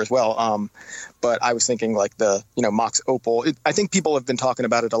Amber as well. But I was thinking like the Mox Opal. I think people have been talking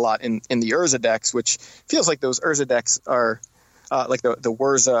about it a lot in the Urza decks, which feels like those Urza decks are like the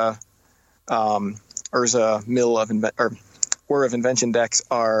Urza Mill of Whir of Invention decks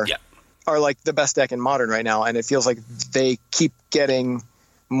are like the best deck in Modern right now, and it feels like they keep getting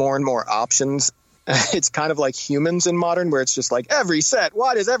more and more options. It's kind of like Humans in Modern, where it's just like, every set,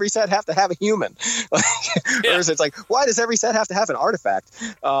 why does every set have to have a human? Whereas it's like, why does every set have to have an artifact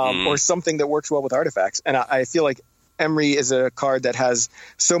or something that works well with artifacts? And I feel like Emry is a card that has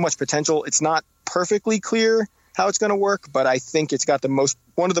so much potential. It's not perfectly clear how it's going to work, but I think it's got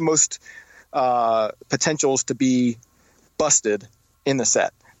one of the most potentials to be busted in the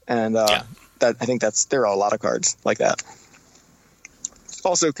set, and that I think there are a lot of cards like that.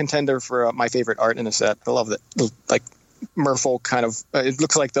 Also contender for my favorite art in a set. I love that, like Merfolk kind of. It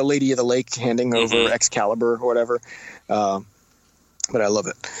looks like the Lady of the Lake handing over Excalibur or whatever, but I love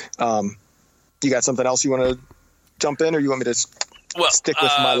it. You got something else you want to jump in, or you want me to stick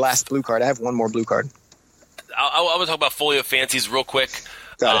with my last blue card? I have one more blue card. I want to talk about Folio of Fancies real quick.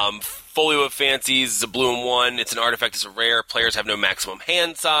 Got it. Folio of Fancies is a blue and 1. It's an artifact. It's a rare. Players have no maximum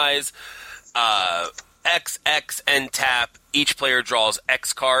hand size. XX and tap. Each player draws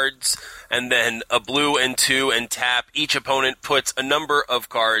X cards, and then a blue and 2 and tap. Each opponent puts a number of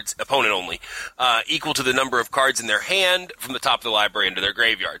cards, opponent only, equal to the number of cards in their hand from the top of the library into their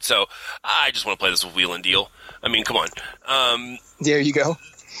graveyard. So I just want to play this with Wheel and Deal. I mean, come on. There you go.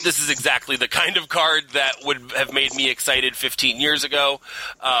 This is exactly the kind of card that would have made me excited 15 years ago.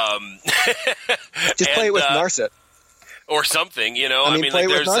 Just play it with Narset. Or something, I mean play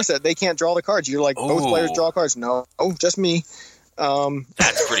with Narset. They can't draw the cards. You're like, both players draw cards. No, just me.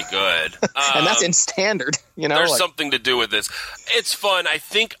 That's pretty good. And that's in Standard. There's something to do with this. It's fun. I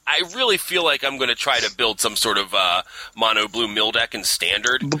really feel like I'm going to try to build some sort of mono blue mill deck in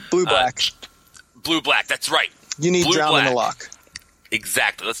Standard. Blue-black. Blue-black, that's right. You need Drown in the Lock.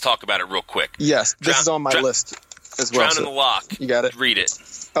 Exactly. Let's talk about it real quick. Yes, this is on my list as well. Drown in the Lock. You got it. Read it.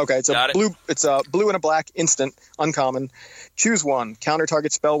 Okay, it's a blue and a black instant, uncommon. Choose one. Counter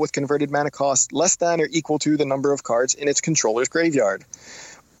target spell with converted mana cost less than or equal to the number of cards in its controller's graveyard.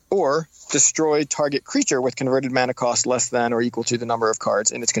 Or destroy target creature with converted mana cost less than or equal to the number of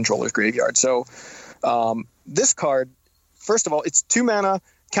cards in its controller's graveyard. So this card, first of all, it's 2 mana,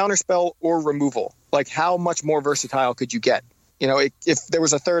 counter spell or removal. Like, how much more versatile could you get if there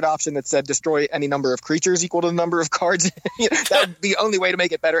was a third option that said destroy any number of creatures equal to the number of cards, that would be the only way to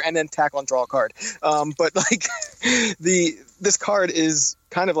make it better, and then tack on draw a card. But like this card is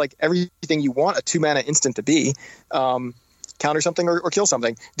kind of like everything you want a 2-mana instant to be. Counter something or kill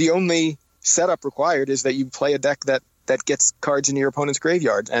something. The only setup required is that you play a deck that gets cards into your opponent's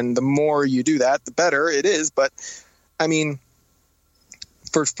graveyard, and the more you do that, the better it is. But I mean,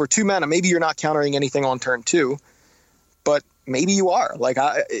 for 2 mana, maybe you're not countering anything on turn 2, but maybe you are. Like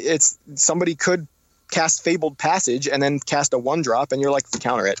it's somebody could cast Fabled Passage and then cast a 1-drop, and you're like,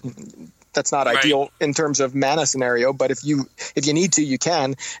 counter it. That's not ideal in terms of mana scenario, but if you need to, you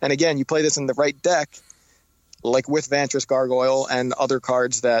can. And again, you play this in the right deck, like with Vantress Gargoyle and other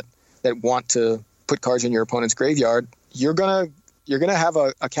cards that want to put cards in your opponent's graveyard, you're gonna have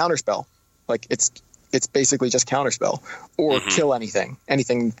a counter spell. Like it's basically just counter spell or kill anything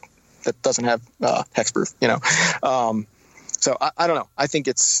that doesn't have hexproof. So I don't know. I think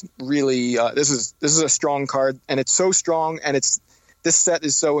it's really this is a strong card, and it's so strong, and this set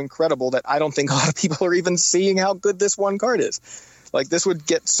is so incredible that I don't think a lot of people are even seeing how good this one card is. Like this would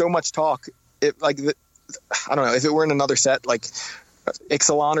get so much talk. I don't know if it were in another set like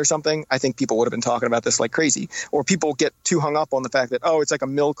Ixalan or something, I think people would have been talking about this like crazy. Or people get too hung up on the fact that, it's like a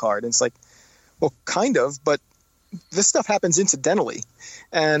mill card. And it's like, well, kind of, but this stuff happens incidentally.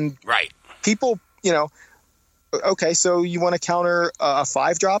 And people, okay, so you want to counter a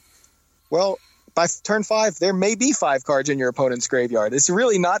 5-drop? Well, by turn 5, there may be 5 cards in your opponent's graveyard. It's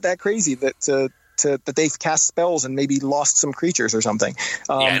really not that crazy that they've cast spells and maybe lost some creatures or something.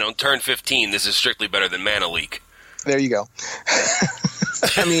 And on turn 15, this is strictly better than Mana Leak. There you go.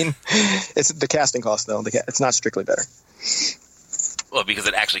 I mean, it's the casting cost, though. It's not strictly better. Well, because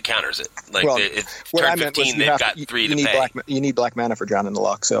it actually counters it. Like, what turn I meant 15, was they've got 3 to pay. You need black mana for Drown in the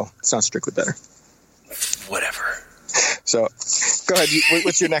Loch, so it's not strictly better. Whatever. So, go ahead.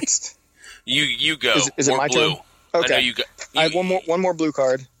 What's your next? You go. Is it my blue. turn? Okay. I know you go. I have one more blue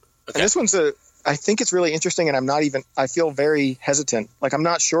card. Okay. And this one's I think it's really interesting, and I feel very hesitant. Like, I'm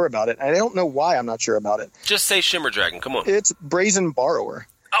not sure about it. I don't know why I'm not sure about it. Just say Shimmer Dragon. Come on. It's Brazen Borrower.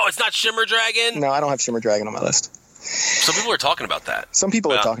 Oh, it's not Shimmer Dragon? No, I don't have Shimmer Dragon on my list. Some people are talking about that. Some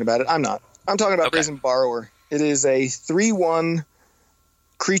people are talking about it. I'm not. I'm talking about Brazen Borrower. It is a 3/1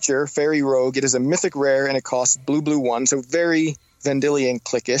 creature, fairy rogue. It is a mythic rare, and it costs blue 1, so very Vendilion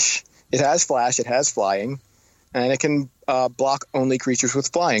Click-ish. It has flash. It has flying. And it can block only creatures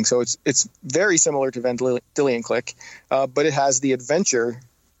with flying. So it's very similar to Vendilion Click, but it has the adventure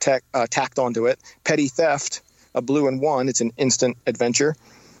tacked onto it. Petty Theft, a blue 1. It's an instant adventure.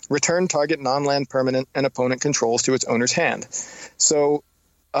 Return target non-land permanent an opponent controls to its owner's hand. So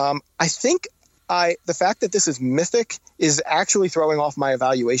I think the fact that this is mythic is actually throwing off my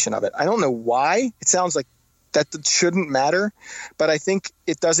evaluation of it. I don't know why. It sounds like that shouldn't matter, but I think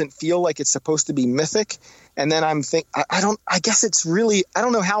it doesn't feel like it's supposed to be mythic. And then I guess it's really, I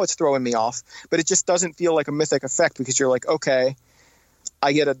don't know how it's throwing me off, but it just doesn't feel like a mythic effect because you're like, okay,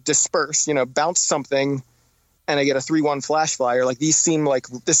 I get a disperse, bounce something, and I get a 3/1 flash flyer. Like this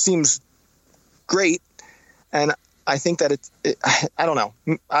seems great. And I think that I don't know.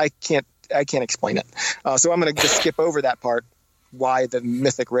 I can't explain it. So I'm going to just skip over that part, why the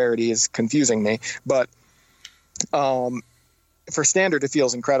mythic rarity is confusing me. But for standard, it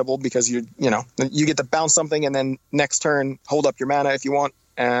feels incredible because you get to bounce something and then next turn hold up your mana if you want,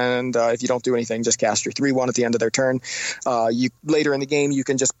 and if you don't do anything, just cast your 3/1 at the end of their turn. Later in the game, you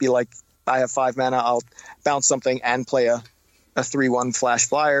can just be like, I have 5 mana, I'll bounce something and play a 3/1 flash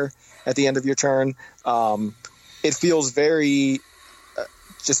flyer at the end of your turn. It feels very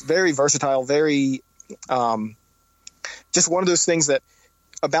versatile, very just one of those things that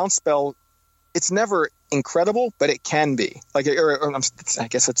a bounce spell, it's never incredible, but it can be. I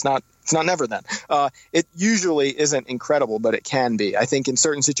guess it's not never then. It usually isn't incredible, but it can be. I think in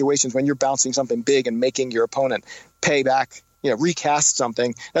certain situations when you're bouncing something big and making your opponent pay back, recast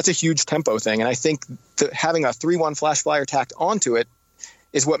something, that's a huge tempo thing. And I think that having a 3/1 flash flyer tacked onto it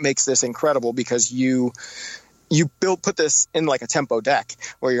is what makes this incredible, because you put this in like a tempo deck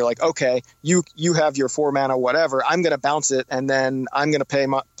where you're like, okay, you have your 4 mana, whatever, I'm going to bounce it, and then I'm going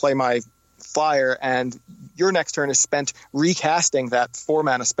to play my flyer, and your next turn is spent recasting that 4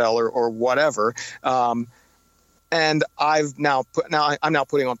 mana spell or whatever. And I'm now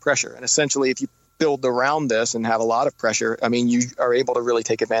putting on pressure. And essentially, if you build around this and have a lot of pressure, I mean, you are able to really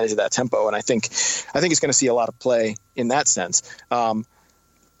take advantage of that tempo. And I think it's going to see a lot of play in that sense.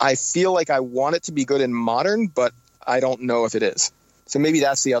 I feel like I want it to be good in Modern, but I don't know if it is. So maybe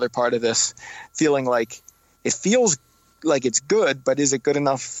that's the other part of this, feeling like it feels like it's good, but is it good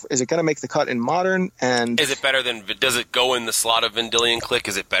enough? Is it going to make the cut in Modern? And is it better than? Does it go in the slot of Vendilion Click?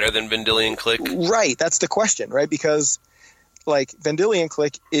 Is it better than Vendilion Click? Right, that's the question, right? Because like Vendilion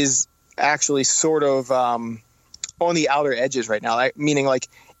Click is actually sort of on the outer edges right now, meaning like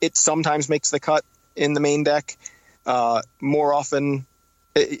it sometimes makes the cut in the main deck. More often,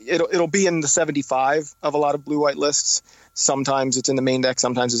 it'll be in the 75 of a lot of blue-white lists. Sometimes it's in the main deck,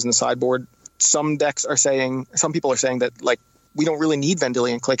 sometimes it's in the sideboard. Some people are saying that like we don't really need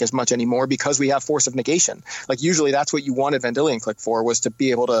Vendilion Click as much anymore because we have Force of Negation. Like usually that's what you wanted Vendilion Click for, was to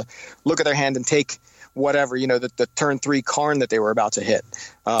be able to look at their hand and take whatever, the turn 3 Karn that they were about to hit.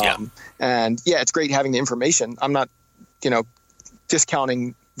 And yeah, it's great having the information. I'm not,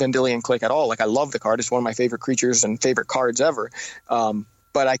 discounting Vendilion Click at all. Like I love the card. It's one of my favorite creatures and favorite cards ever.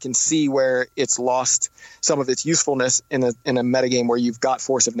 But I can see where it's lost some of its usefulness in a metagame where you've got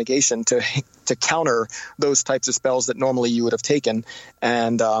Force of Negation to counter those types of spells that normally you would have taken.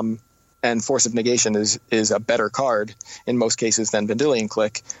 And Force of Negation is a better card in most cases than Vendilion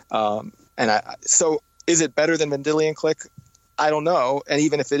Click. So is it better than Vendilion Click? I don't know. And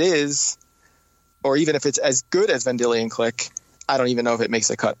even if it is, or even if it's as good as Vendilion Click, I don't even know if it makes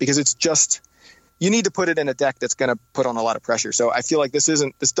the cut, because it's just, you need to put it in a deck that's going to put on a lot of pressure. So I feel like this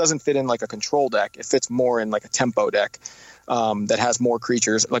doesn't fit in like a control deck. It fits more in like a tempo deck that has more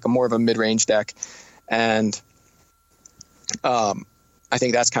creatures, like more of a mid-range deck. And I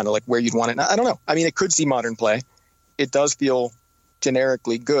think that's kind of like where you'd want it. I don't know. I mean, it could see Modern play. It does feel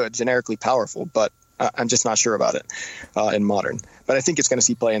generically good, generically powerful, but I'm just not sure about it in Modern. But I think it's going to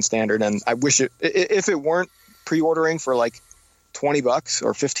see play in Standard, and I wish if it weren't pre-ordering for like $20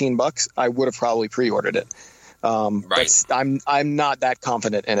 or $15, I would have probably pre-ordered it. Right. I'm not that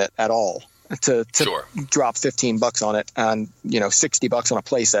confident in it at all to sure. drop $15 on it and $60 on a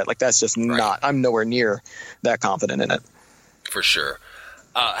playset. Like that's just not. I'm nowhere near that confident in it. For sure.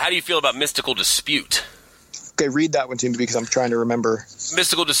 How do you feel about Mystical Dispute? Okay, read that one to me because I'm trying to remember.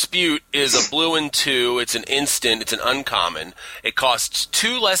 Mystical Dispute is a blue and 2. It's an instant. It's an uncommon. It costs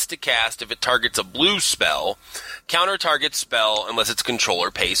 2 less to cast if it targets a blue spell. Counter target spell unless its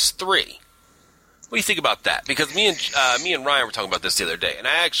controller pays 3. What do you think about that? Because me and Ryan were talking about this the other day, and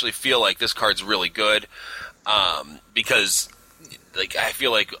I actually feel like this card's really good because like I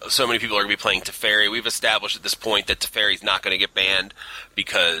feel like so many people are going to be playing Teferi. We've established at this point that Teferi's not going to get banned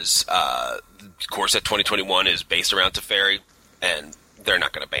because Core Set 2021 is based around Teferi, and they're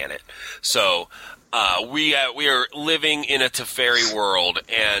not going to ban it. So we are living in a Teferi world,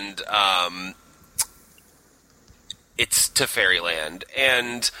 and it's Teferi land,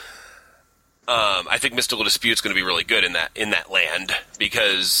 and I think Mystical Dispute is going to be really good in that land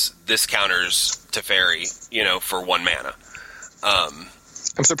because this counters Teferi, for 1 mana.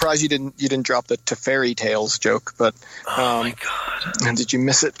 I'm surprised you didn't drop the Teferi Tales joke, but oh my god! And did you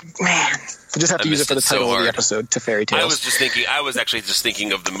miss it, man? I just have to use it for the title of the episode, Teferi Tales. I was actually just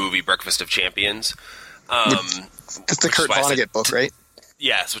thinking of the movie Breakfast of Champions. It's the Kurt Vonnegut book, right?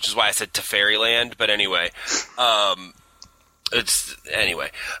 Yes, which is why I said Teferi Land. But anyway,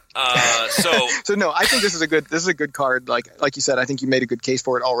 So no, I think this is a good card. Like you said, I think you made a good case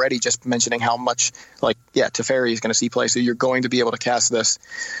for it already. Just mentioning how much Teferi is going to see play, so you're going to be able to cast this.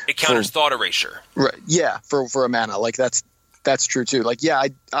 It counters Thought Erasure. Right? Yeah, for a mana. Like that's true too. Like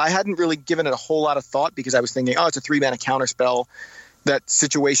I hadn't really given it a whole lot of thought because I was thinking, it's a 3 mana counter spell that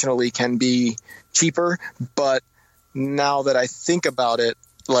situationally can be cheaper. But now that I think about it,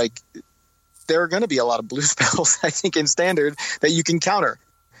 like, there are going to be a lot of blue spells, I think, in Standard that you can counter.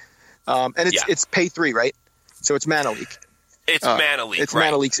 And it's pay 3, right? So it's Mana Leak. It's Mana Leak, It's right.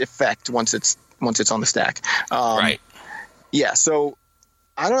 Mana Leak's effect once it's on the stack. Right. Yeah, so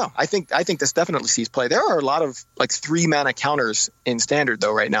I don't know. I think this definitely sees play. There are a lot of 3 mana counters in Standard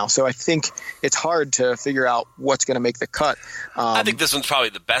though right now, so I think it's hard to figure out what's going to make the cut. I think this one's probably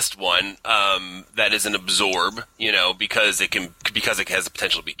the best one that is an absorb, because it has the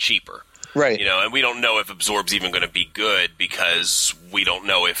potential to be cheaper. Right. And we don't know if Absorb's even going to be good because we don't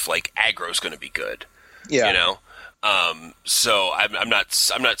know if aggro's going to be good. Yeah. So I'm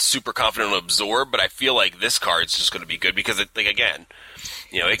not super confident on Absorb, but I feel like this card's just going to be good because it can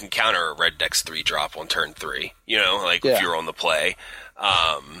counter a red deck's 3-drop on turn 3. If you're on the play.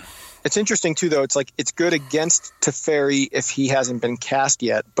 It's interesting too, though. It's good against Teferi if he hasn't been cast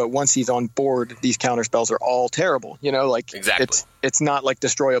yet, but once he's on board, these counter spells are all terrible. Exactly. It's not like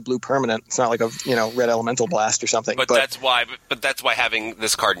destroy a blue permanent. It's not like a red elemental blast or something. But that's why having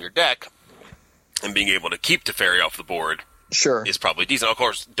this card in your deck and being able to keep Teferi off the board, sure, is probably decent. Of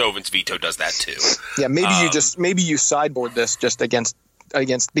course, Dovin's Veto does that too. Yeah, maybe you sideboard this just against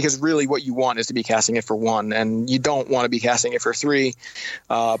because really what you want is to be casting it for 1, and you don't want to be casting it for 3,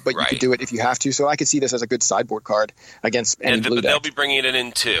 but you could do it if you have to. So I could see this as a good sideboard card against any blue but deck. they'll be bringing it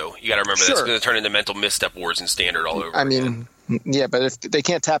in too. You got to remember that's going to turn into mental misstep wars in standard all over. I mean, yeah, but if they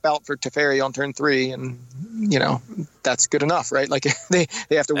can't tap out for Teferi on turn 3, and that's good enough, right? Like they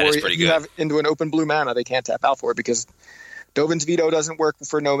have to worry if you have into an open blue mana, they can't tap out for it because Dovin's Veto doesn't work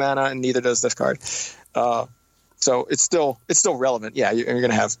for no mana, and neither does this card. So it's still relevant. Yeah, you're going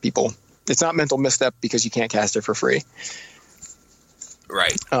to have people. It's not mental misstep because you can't cast it for free.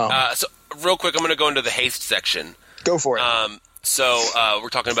 Right. So real quick, I'm going to go into the haste section. Go for it. So we're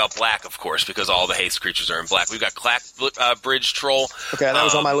talking about black, of course, because all the haste creatures are in black. We've got Clack Bridge Troll. Okay, that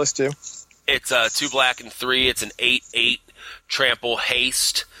was on my list too. It's 2 black and 3. It's an 8/8 trample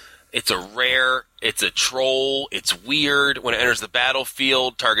haste. It's a rare. It's a troll. It's weird. When it enters the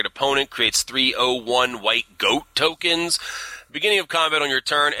battlefield, target opponent creates 3/01 white goat tokens. Beginning of combat on your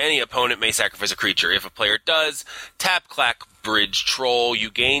turn, any opponent may sacrifice a creature. If a player does, tap Clack Bridge Troll.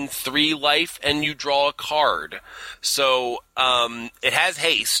 You gain 3 life and you draw a card. So it has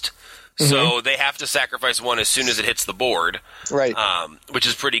haste. So they have to sacrifice 1 as soon as it hits the board. Right. Which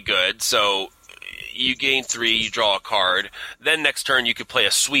is pretty good. So you gain 3, you draw a card. Then next turn you could play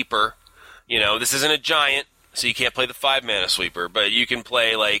a sweeper. This isn't a giant, so you can't play the 5-mana sweeper, but you can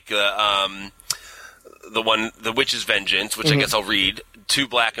play like the Witch's Vengeance, which I guess I'll read. 2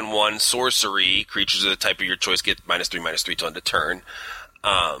 black and 1 sorcery. Creatures of the type of your choice get -3/-3 till end of turn.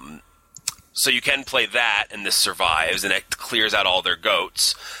 So you can play that, and this survives, and it clears out all their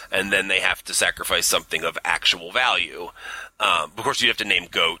goats, and then they have to sacrifice something of actual value. Of course, you'd have to name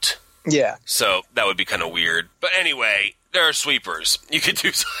goat. Yeah. So that would be kind of weird. But anyway, there are sweepers. You could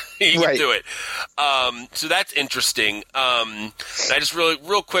do can do it. So that's interesting. And I just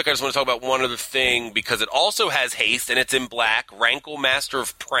real quick, I just want to talk about one other thing because it also has haste and it's in black. Rankle, Master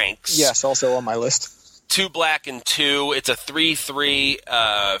of Pranks. Yes, also on my list. 2 black and 2. It's a 3/3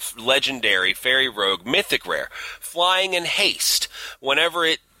 legendary fairy rogue mythic rare. Flying and haste. Whenever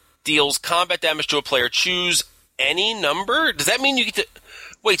it deals combat damage to a player, choose any number. Does that mean you get to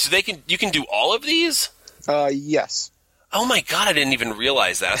wait? So you can do all of these? Yes. Oh my god, I didn't even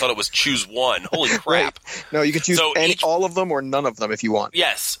realize that. I thought it was choose one. Holy crap. Right. No, you can choose all of them or none of them if you want.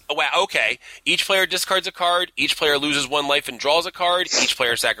 Yes. Oh, wow, okay. Each player discards a card. Each player loses 1 life and draws a card. Each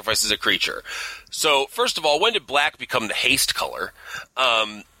player sacrifices a creature. So, first of all, when did black become the haste color?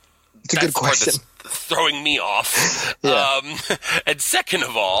 It's a good question. That's throwing me off. Yeah. And second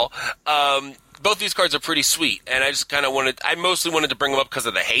of all, both these cards are pretty sweet, and I just kind of I mostly wanted to bring them up because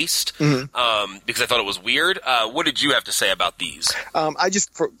of the haste, because I thought it was weird. What did you have to say about these?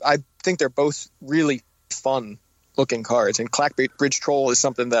 I think they're both really fun looking cards, and Clack Bridge Troll is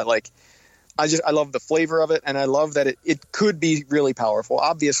something that I love the flavor of it, and I love that it could be really powerful.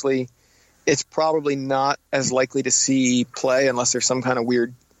 Obviously, it's probably not as likely to see play unless there's some kind of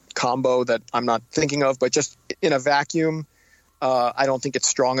weird combo that I'm not thinking of, but just in a vacuum, I don't think it's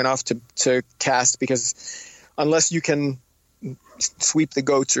strong enough to cast, because unless you can sweep the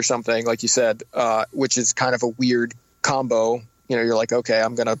goats or something, like you said, which is kind of a weird combo. You're like, okay,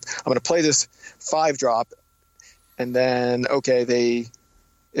 I'm gonna play this 5-drop, and then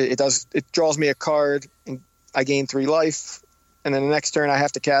it draws me a card, and I gain 3 life, and then the next turn I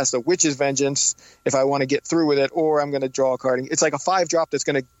have to cast a Witch's Vengeance if I want to get through with it, or I'm going to draw a card. It's like a 5-drop that's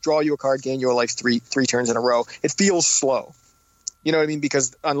going to draw you a card, gain you a life three turns in a row. It feels slow. You know what I mean?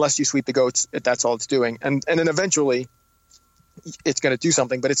 Because unless you sweep the goats, that's all it's doing. And then eventually it's going to do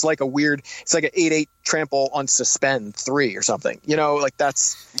something, but it's like an 8/8 trample on suspend 3 or something.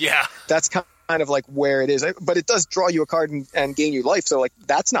 That's kind of like where it is. But it does draw you a card and gain you life. So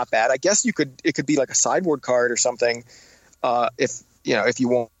that's not bad. I guess it could be like a sideboard card or something. If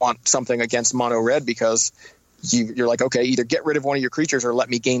you want something against mono red, because you're like, okay, either get rid of one of your creatures or let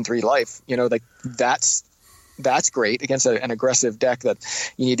me gain 3 life. That's great against an aggressive deck that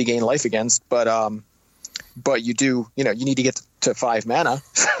you need to gain life against. But you do, you need to get to 5 mana.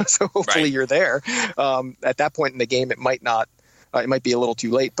 So hopefully you're there. At that point in the game, it might not. It might be a little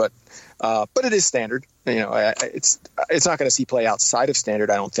too late, but it is standard. It's not going to see play outside of standard,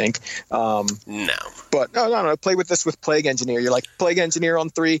 I don't think. No. But no. Play with this with Plague Engineer. You're like, Plague Engineer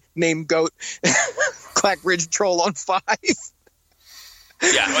on 3, name Goat, Clack Bridge Troll on 5.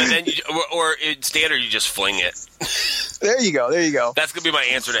 Yeah, and then or in standard, you just fling it. There you go. That's going to be my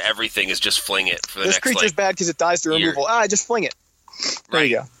answer to everything, is just fling it for the next, creature's bad because it dies to removal. Just fling it. There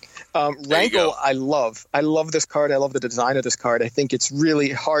you go. Rankle, I love. I love this card. I love the design of this card. I think it's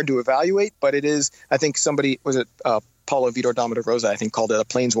really hard to evaluate, but it is. I think somebody, was it Paulo Vitor Dama de Rosa, I think, called it a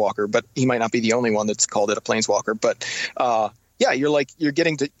Planeswalker, but he might not be the only one that's called it a Planeswalker. But you're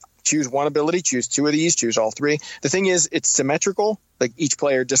getting to choose one ability, choose two of these, choose all three. The thing is, it's symmetrical, like each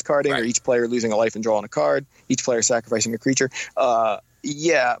player discarding or each player losing a life and drawing a card, each player sacrificing a creature. But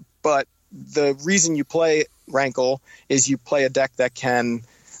the reason you play Rankle is you play a deck that can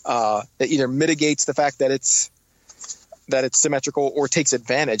that either mitigates the fact that it's symmetrical or takes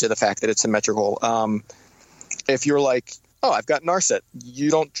advantage of the fact that it's symmetrical. If you're like, oh, I've got Narset, you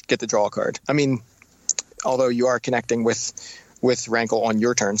don't get to draw a card. I mean, although you are connecting with Rankle on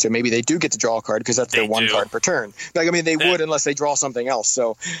your turn, so maybe they do get to draw a card because that's their one card per turn. Like, I mean, they would unless they draw something else.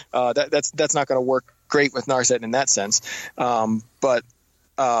 So that's not going to work great with Narset in that sense. But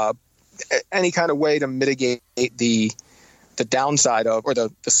any kind of way to mitigate the downside of, or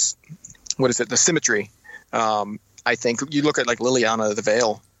the symmetry. I think you look at like Liliana the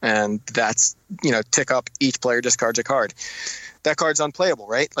Veil, and that's, tick up, each player discards a card. That card's unplayable,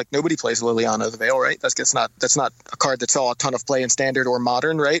 right? Like, nobody plays Liliana the Veil, right? That's not a card that saw a ton of play in Standard or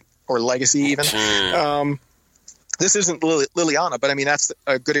Modern, right? Or Legacy even. This isn't Liliana, but I mean, that's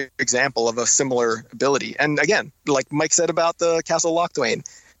a good example of a similar ability. And again, like Mike said about the Castle Lochthwain,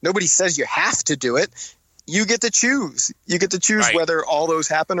 nobody says you have to do it. You get to choose. You get to choose whether all those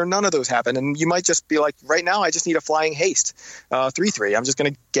happen or none of those happen. And you might just be like, right now, I just need a flying haste, 3/3. I'm just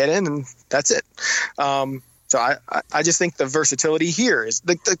going to get in, and that's it. So I just think the versatility here is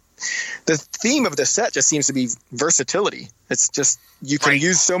the theme of the set just seems to be versatility. It's just you can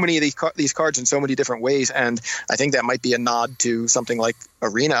use so many of these cards in so many different ways, and I think that might be a nod to something like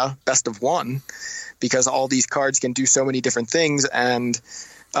Arena Best of One, because all these cards can do so many different things and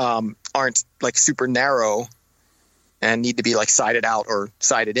aren't like super narrow and need to be like sided out or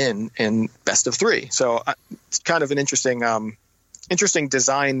sided in Best of Three. So it's kind of an interesting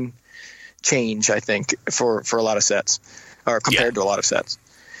design change, I think, for a lot of sets, or compared to a lot of sets.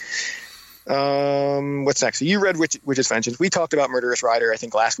 What's next? So you read Witch's Vengeance. We talked about Murderous Rider, I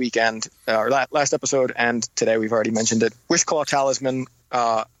think, last weekend, or last episode, and today we've already mentioned it. Wishclaw Talisman.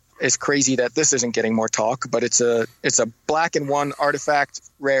 It's crazy that this isn't getting more talk, but it's a black and 1 artifact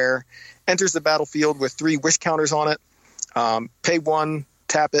rare. Enters the battlefield with 3 wish counters on it. Pay 1,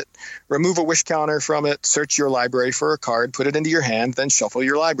 tap it, remove a wish counter from it, search your library for a card, put it into your hand, then shuffle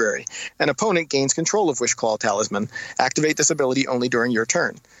your library. An opponent gains control of Wishclaw Talisman. Activate this ability only during your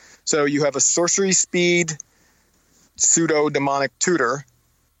turn. So you have a sorcery speed pseudo-demonic tutor.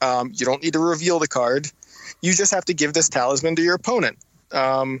 You don't need to reveal the card. You just have to give this talisman to your opponent,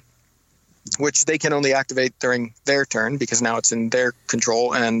 which they can only activate during their turn because now it's in their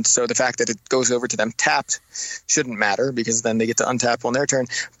control. And so the fact that it goes over to them tapped shouldn't matter because then they get to untap on their turn.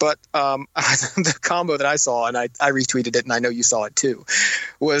 But the combo that I saw, and I retweeted it, and I know you saw it too,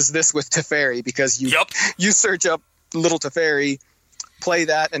 was this with Teferi, because you search up Little Teferi, play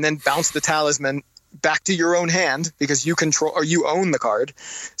that, and then bounce the talisman back to your own hand because you control or you own the card.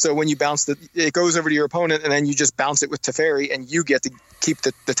 So when you bounce it goes over to your opponent, and then you just bounce it with Teferi, and you get to keep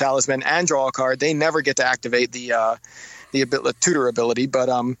the talisman and draw a card. They never get to activate the tutor ability, but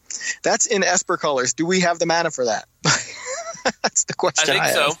that's in Esper colors. Do we have the mana for that? That's the question.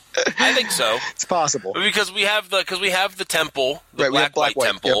 I think so. It's possible because we have the temple, the black white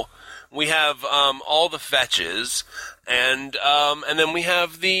temple. Yep. We have all the fetches, and then we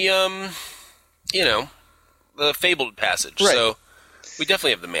have the the Fabled Passage. Right. So we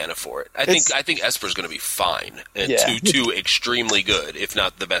definitely have the mana for it. I think Esper's going to be fine. And two extremely good, if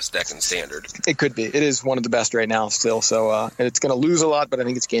not the best deck in Standard. It could be. It is one of the best right now still. So it's going to lose a lot, but I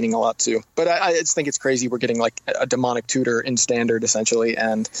think it's gaining a lot too. But I just think it's crazy. We're getting like a demonic tutor in Standard essentially,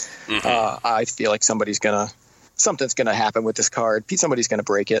 and I feel like something's going to happen with this card. Somebody's going to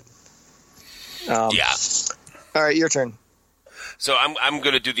break it. All right, your turn. So I'm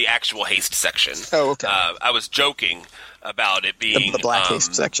going to do the actual haste section. Oh, okay. I was joking about it being the black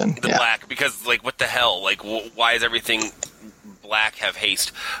haste section. The black, because like what the hell? Like why is everything black have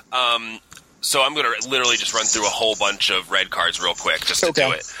haste? So I'm going to literally just run through a whole bunch of red cards real quick just to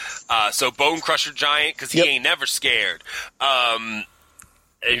do it. So Bone Crusher Giant, because he ain't never scared. Any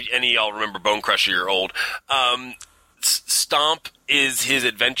of y'all remember Bone Crusher? You're old. Stomp is his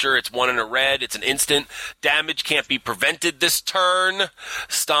adventure. It's 1 and a red. It's an instant. Damage can't be prevented this turn.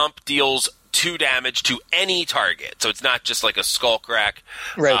 Stomp deals 2 damage to any target. So it's not just like a skull crack.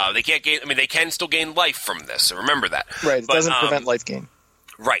 Right. They can't gain. I mean, they can still gain life from this. So remember that. Right. It doesn't prevent life gain.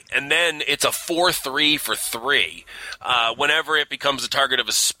 Right, and then it's a 4/3 for 3. Whenever it becomes the target of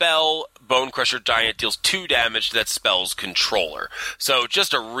a spell, Bone Crusher Giant deals 2 damage to that spell's controller. So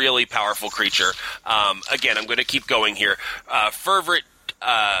just a really powerful creature. Again, I'm going to keep going here. Fervent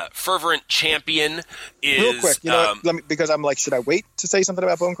Champion is... Real quick, because I'm like, should I wait to say something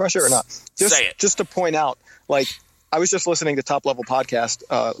about Bone Crusher or not? Say it. Just to point out, like, I was just listening to Top Level Podcast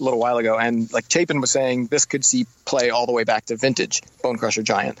a little while ago, and like Chapin was saying, this could see play all the way back to Vintage Bone Crusher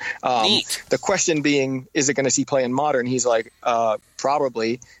Giant. Neat. The question being, is it going to see play in Modern? He's like,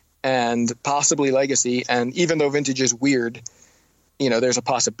 probably, and possibly Legacy. And even though Vintage is weird, there's a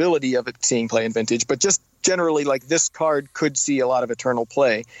possibility of it seeing play in Vintage. But just generally, like, this card could see a lot of Eternal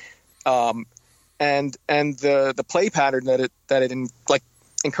play. And the play pattern that it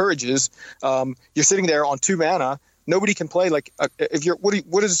encourages, you're sitting there on 2 mana. Nobody can play if you're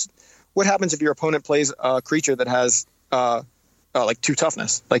what happens if your opponent plays a creature that has 2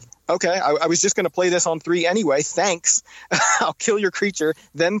 toughness? Like, okay, I was just going to play this on 3 anyway. Thanks. I'll kill your creature,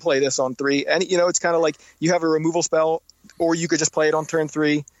 then play this on 3. And it's kind of like you have a removal spell, or you could just play it on turn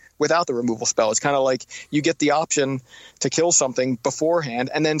 3 without the removal spell. It's kind of like you get the option to kill something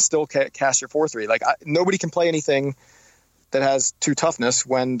beforehand and then still cast your 4/3. Like, nobody can play anything that has 2 toughness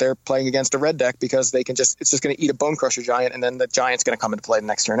when they're playing against a red deck, because it's just going to eat a Bone Crusher Giant, and then the Giant's going to come into play the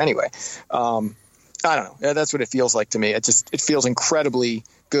next turn anyway. I don't know. Yeah, that's what it feels like to me. It feels incredibly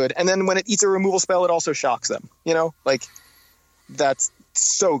good. And then when it eats a removal spell, it also shocks them. That's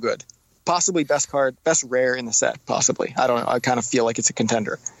so good. Possibly best rare in the set. Possibly. I don't know. I kind of feel like it's a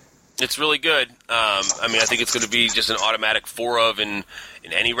contender. It's really good. I think it's going to be just an automatic 4 of in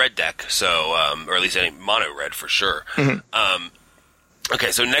any red deck, so or at least any mono red for sure. Mm-hmm.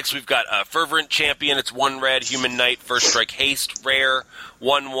 Okay, so next we've got Fervent Champion. It's 1 red, Human Knight, first strike haste, rare,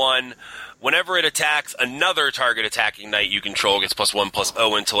 1/1. Whenever it attacks another target attacking knight you control, gets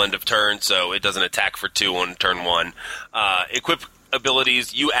 +1/+0 until end of turn, so it doesn't attack for 2 on turn 1. Equip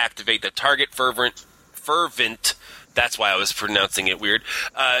abilities, you activate the target Fervent, that's why I was pronouncing it weird,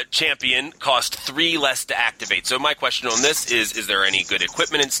 champion, cost 3 less to activate. So my question on this is there any good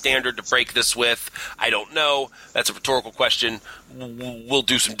equipment in Standard to break this with? I don't know. That's a rhetorical question. We'll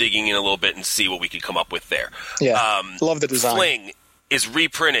do some digging in a little bit and see what we can come up with there. Yeah, love the design. Fling is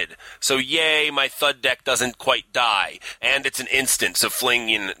reprinted. So yay, my Thud deck doesn't quite die. And it's an instant. So Fling,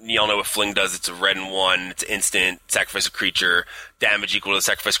 y'all know what Fling does. It's a red and 1. It's instant. Sacrifice a creature. Damage equal to the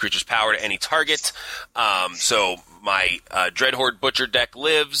sacrifice creature's power to any target. So my Dreadhorde Butcher deck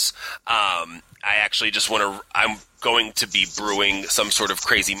lives. I actually just I'm going to be brewing some sort of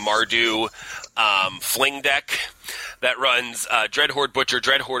crazy Mardu Fling deck that runs Dreadhorde Butcher,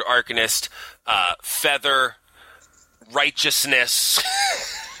 Dreadhorde Arcanist, Feather, Righteousness,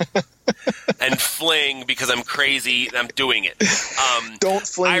 and Fling, because I'm crazy. I'm doing it. Don't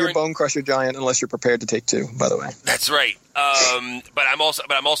fling your Bone Crusher Giant unless you're prepared to take 2. By the way, that's right. But I'm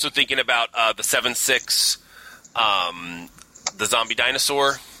also thinking about the 7/6, the Zombie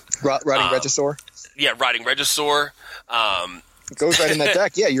Dinosaur, Riding Regisaur. Yeah, Riding Regisaur. It goes right in that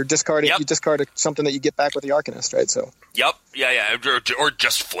deck. Yeah, you're discarding. Yep. You discard something that you get back with the Arcanist, right? So. Yep. Yeah. Or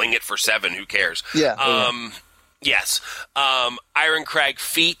just fling it for 7. Who cares? Yeah. Yes. Ironcrag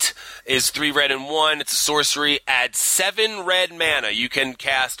Feat is 3 red and 1. It's a sorcery. Add 7 red mana. You can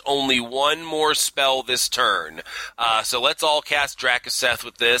cast only 1 more spell this turn. So let's all cast Drakaseth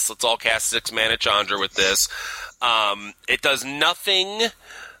with this. Let's all cast 6 mana Chandra with this. It does nothing.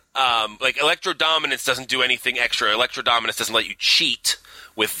 Like Electro Dominance doesn't do anything extra. Electro Dominance doesn't let you cheat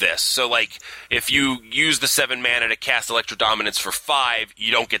with this. So, like, if you use the 7 mana to cast Electro Dominance for 5, you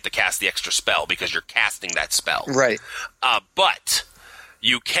don't get to cast the extra spell because you're casting that spell. Right. But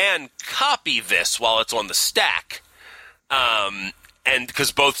you can copy this while it's on the stack. And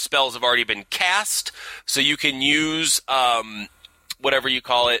because both spells have already been cast, so you can use whatever you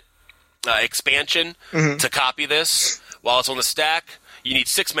call it, expansion, to copy this while it's on the stack. You need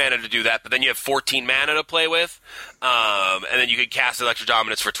 6 mana to do that, but then you have 14 mana to play with. And then you can cast Electro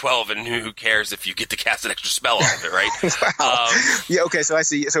Dominance for 12, and who cares if you get to cast an extra spell off it, right? Wow. Yeah, okay, so I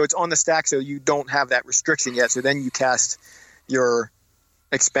see. So it's on the stack, so you don't have that restriction yet. So then you cast your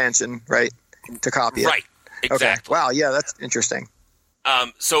expansion, right, to copy it. Right, exactly. Okay. Wow, yeah, that's interesting.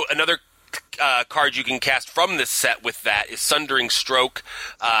 So another card you can cast from this set with that is Sundering Stroke.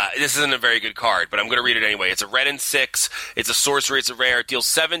 This isn't a very good card, but I'm going to read it anyway. It's a red and 6. It's a sorcery. It's a rare. It deals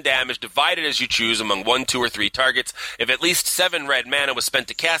 7 damage, divided as you choose among 1, 2, or 3 targets. If at least 7 red mana was spent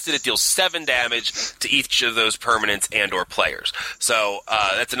to cast it, it deals 7 damage to each of those permanents and or players. So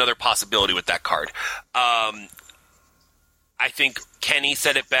that's another possibility with that card. I think Kenny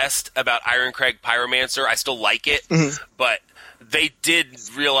said it best about Ironcrag Pyromancer. I still like it, but they did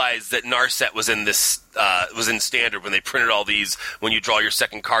realize that Narset was in this was in standard when they printed all these when you draw your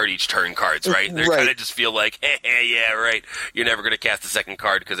second card each turn cards, right? They kind of just feel like, hey, yeah, right, you're never going to cast the second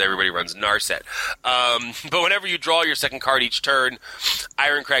card because everybody runs Narset. But whenever you draw your second card each turn,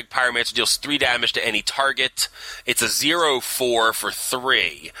 Ironcrag Pyromancer deals 3 damage to any target. It's a 0/4 for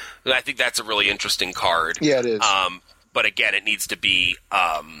 3. I think that's a really interesting card. Yeah, it is. But again, it needs to be,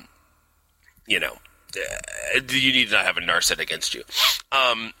 you need to not have a Narset against you.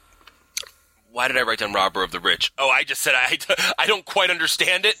 Why did I write down Robber of the Rich? Oh, I just said I don't quite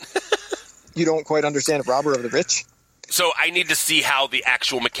understand it. You don't quite understand Robber of the Rich? So I need to see how the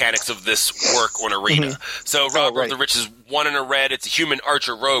actual mechanics of this work on Arena. Mm-hmm. So Robber of the Rich is 1 in a red. It's a human,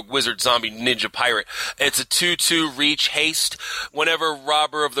 archer, rogue, wizard, zombie, ninja, pirate. It's a 2/2 reach haste. Whenever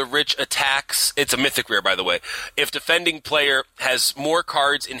Robber of the Rich attacks, it's a mythic rare, by the way. If defending player has more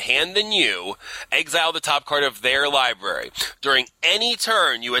cards in hand than you, exile the top card of their library. During any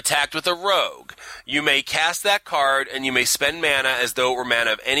turn you attacked with a rogue, you may cast that card and you may spend mana as though it were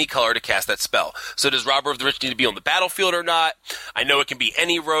mana of any color to cast that spell. So does Robber of the Rich need to be on the battlefield or not? I know it can be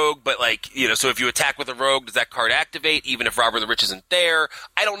any rogue, but so if you attack with a rogue, does that card activate even if Robber of the Rich isn't there?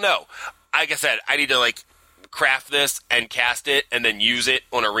 I don't know. Like I said, I need to craft this and cast it and then use it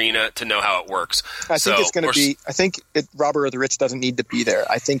on Arena to know how it works. I think Robber of the Rich doesn't need to be there.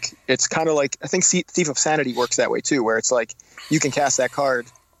 I think it's kind of like, I think Thief of Sanity works that way too, where it's like you can cast that card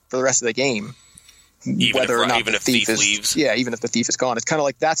for the rest of the game. Even if Thief leaves. Yeah, even if the Thief is gone. It's kind of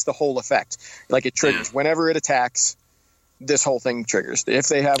like that's the whole effect. Like it triggers. Whenever it attacks, this whole thing triggers. If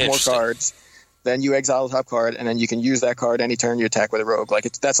they have more cards, then you exile the top card, and then you can use that card any turn you attack with a rogue.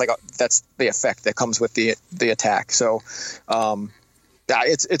 That's the effect that comes with the attack. So,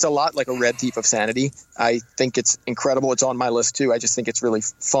 it's a lot like a red Thief of Sanity. I think it's incredible. It's on my list too. I just think it's really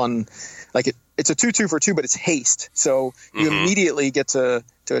fun. It's a 2/2 for 2, but it's haste. So you immediately get to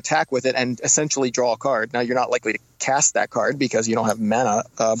attack with it and essentially draw a card. Now you're not likely to cast that card because you don't have mana,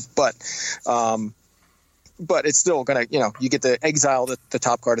 but it's still gonna, you get to exile the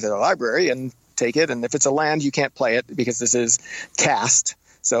top card of their library and take it. And if it's a land, you can't play it because this is cast,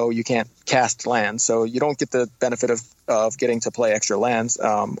 so you can't cast lands. So you don't get the benefit of getting to play extra lands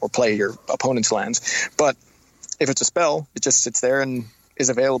or play your opponent's lands. But if it's a spell, it just sits there and is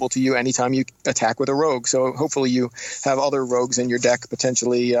available to you anytime you attack with a rogue. So hopefully you have other rogues in your deck,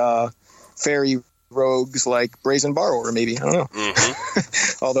 potentially fairy rogues like Brazen Borrower, maybe. I don't know.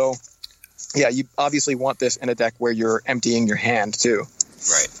 Although, yeah, you obviously want this in a deck where you're emptying your hand too.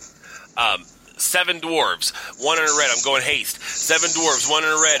 Right. 7 dwarves, 1 in a red. I'm going haste. 7 dwarves, 1 in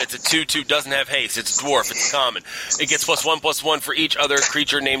a red. It's a 2/2, doesn't have haste. It's a dwarf. It's common. It gets +1/+1 for each other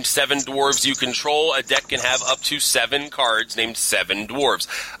creature named 7 dwarves you control. A deck can have up to 7 cards named 7 dwarves.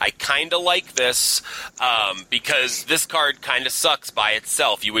 I kind of like this because this card kind of sucks by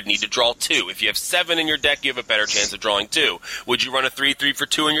itself. You would need to draw 2. If you have 7 in your deck, you have a better chance of drawing 2. Would you run a 3/3 for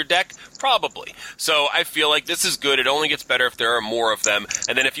 2 in your deck? Probably. So I feel like this is good. It only gets better if there are more of them.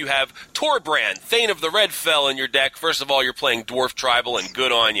 And then if you have Torbrand, Thane of the Redfell in your deck, first of all, you're playing Dwarf Tribal, and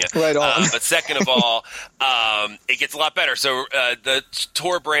good on you. Right on. But second of all, it gets a lot better. So the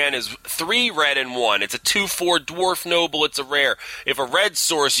Torbrand is 3 red and 1. It's a 2/4 Dwarf Noble. It's a rare. If a red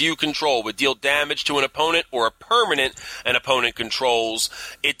source you control would deal damage to an opponent or a permanent an opponent controls,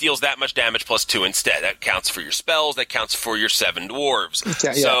 it deals that much damage +2 instead. That counts for your spells. That counts for your 7 dwarves.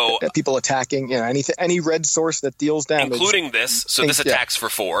 Yeah, so people attacking, any red source that deals damage, including this. So this attacks for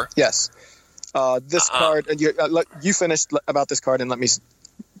 4. Yes. This card. You finished about this card, and let me.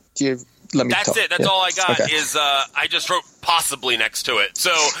 That's talk. it. That's all I got. Okay. Is I just wrote possibly next to it.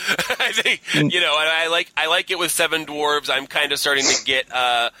 So I think I like it with 7 dwarves. I'm kind of starting to get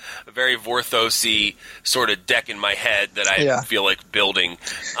a very Vorthos-y sort of deck in my head that I feel like building.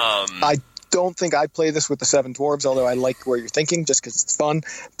 I don't think I play this with the 7 dwarves, although I like where you're thinking just because it's fun.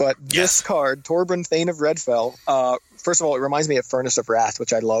 But this card, Torbrand, Thane of Redfell, first of all, it reminds me of Furnace of Wrath,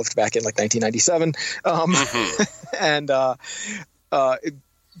 which I loved back in 1997. And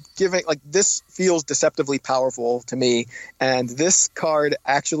this feels deceptively powerful to me. And this card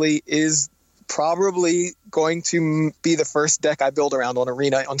actually is probably going to be the first deck I build around on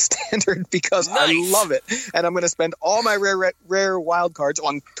Arena on Standard because I love it. And I'm going to spend all my rare wild cards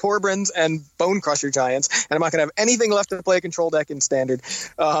on Torbrands and Bone Crusher Giants, and I'm not going to have anything left to play a control deck in Standard.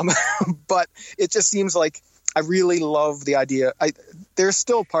 But it just seems like I really love the idea. There's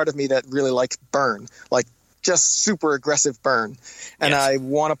still part of me that really likes Burn, like just super aggressive Burn. And I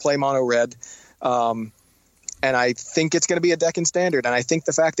want to play mono red. And I think it's going to be a deck in Standard. And I think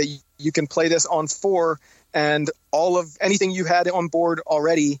the fact that you can play this on 4 and all of anything you had on board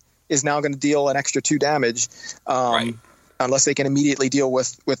already is now going to deal an extra 2 damage. I unless they can immediately deal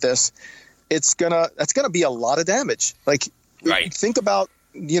with this, that's gonna be a lot of damage. Like, think about,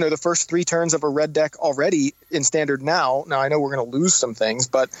 the first 3 turns of a red deck already in Standard now. Now I know we're going to lose some things,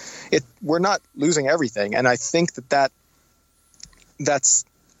 but we're not losing everything. And I think that's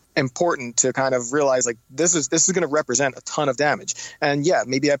important to kind of realize, like, this is going to represent a ton of damage. And yeah,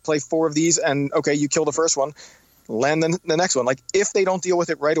 maybe I play 4 of these and okay, you kill the first one, land the next one. Like, if they don't deal with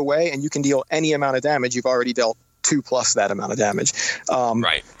it right away and you can deal any amount of damage, you've already dealt 2 plus that amount of damage.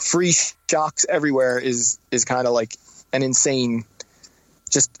 Free shocks everywhere is kind of like an insane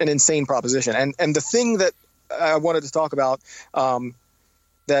proposition. And the thing that I wanted to talk about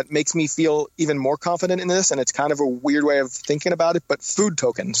that makes me feel even more confident in this, and it's kind of a weird way of thinking about it, but food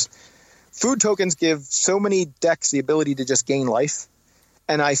tokens. Food tokens give so many decks the ability to just gain life,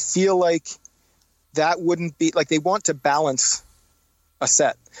 and I feel like that wouldn't be, like, they want to balance a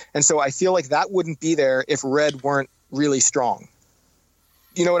set, and so I feel like that wouldn't be there if red weren't really strong.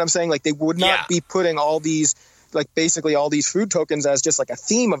 You know what I'm saying? Like, they would not be putting all these, like, basically all these food tokens as just like a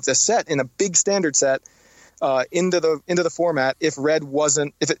theme of the set in a big Standard set into the format if red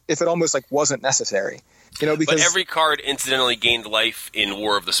wasn't, if it almost like wasn't necessary, because but every card incidentally gained life in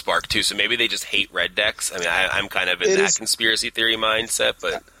War of the Spark too, so maybe they just hate red decks. I mean, I'm kind of in that conspiracy theory mindset,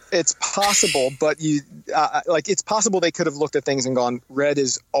 but it's possible. But it's possible they could have looked at things and gone, red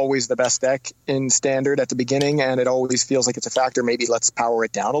is always the best deck in Standard at the beginning, and it always feels like it's a factor. Maybe let's power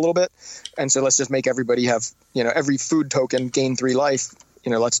it down a little bit, and so let's just make everybody have, every food token gain 3 life.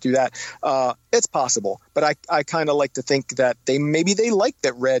 Let's do that. It's possible, but I kind of like to think that they like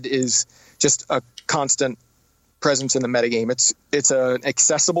that red is just a constant presence in the metagame. It's an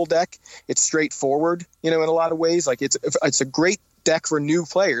accessible deck. It's straightforward, in a lot of ways. Like, it's a great deck for new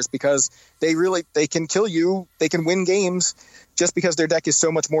players because they can kill you. They can win games just because their deck is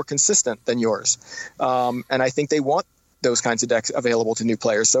so much more consistent than yours. And I think they want those kinds of decks available to new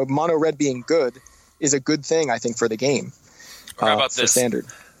players. So mono red being good is a good thing, I think, for the game. Or how about this? Standard.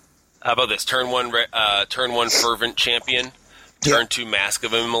 How about this? Turn 1 Fervent Champion. Turn 2 Mask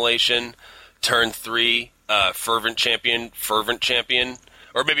of Immolation. Turn 3 Fervent Champion.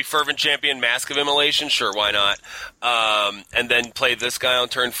 Or maybe Fervent Champion, Mask of Immolation. Sure, why not? And then play this guy on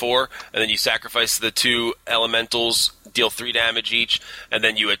turn 4. And then you sacrifice the 2 elementals, deal 3 damage each, and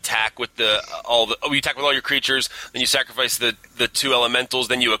then you attack with you attack with all your creatures. Then you sacrifice the 2 elementals.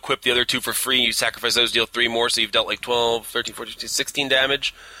 Then you equip the other 2 for free. You sacrifice those, deal 3 more, so you've dealt like 12, 13, 14, 16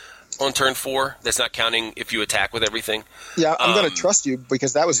 damage on turn 4. That's not counting if you attack with everything. Yeah, I'm going to trust you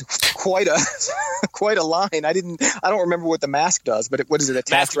because that was quite a line. I don't remember what the mask does, but what is it?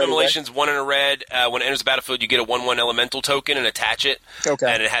 Mask of Immolation's 1 in a red. When it enters the battlefield, you get a 1/1 elemental token and attach it.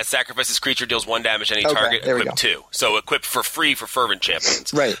 Okay. And it has sacrifice this creature, deals 1 damage to any target. Equip 2. So equip for free for Fervent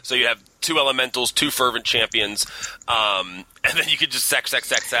Champions. Right. So you have 2 elementals, 2 Fervent Champions, and then you could just sack.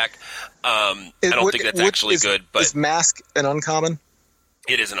 I don't think that's actually good. But is mask an uncommon?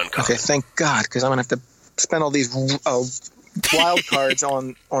 It is an uncommon. Okay, thank God, because I'm going to have to spend all these wild cards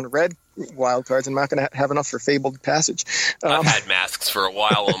on red wild cards. I'm not going to have enough for Fabled Passage. I've had masks for a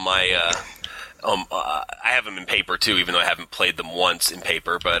while on my... I have them in paper, too, even though I haven't played them once in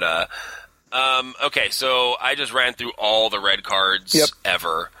paper. But, okay, so I just ran through all the red cards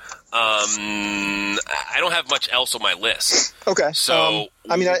ever. I don't have much else on my list. Okay. So,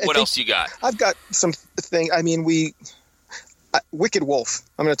 what else you got? I've got some things. I mean, Wicked Wolf.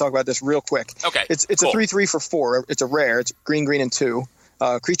 I'm going to talk about this real quick. Okay. It's cool. A 3/3 for 4. It's a rare. It's green, and 2.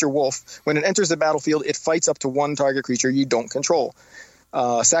 Creature wolf. When it enters the battlefield, it fights up to 1 target creature you don't control.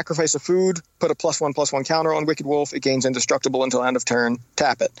 Sacrifice a food, put a +1/+1 counter on Wicked Wolf. It gains indestructible until end of turn.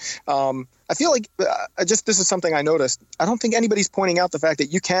 Tap it. I feel like this is something I noticed. I don't think anybody's pointing out the fact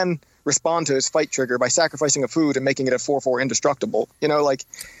that you can respond to his fight trigger by sacrificing a food and making it a 4/4 indestructible.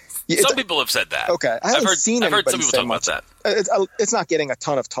 Some people have said that. Okay, I've heard some people talk about that. It's not getting a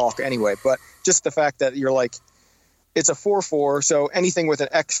ton of talk anyway, but just the fact that you're like, it's a 4/4, so anything with an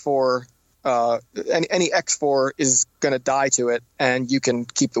X4, any X4 is going to die to it, and you can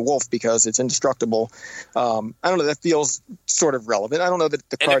keep the wolf because it's indestructible. I don't know. That feels sort of relevant. I don't know that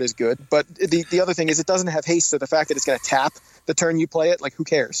the card is good, but the other thing is it doesn't have haste, so the fact that it's going to tap the turn you play it, like, who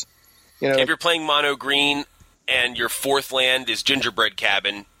cares? If you're playing mono green and your 4th land is Gingerbread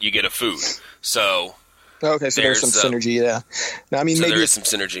Cabin, you get a food. So there's some synergy. Yeah. Now, I mean, maybe there is some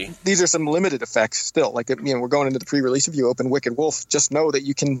synergy. These are some limited effects still. Like, we're going into the pre-release. If you open Wicked Wolf, just know that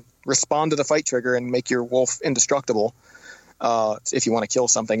you can respond to the fight trigger and make your wolf indestructible if you want to kill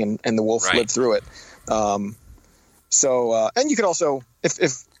something and the wolf live through it. And you could also,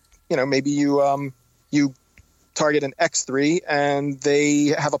 if maybe you target an X3 and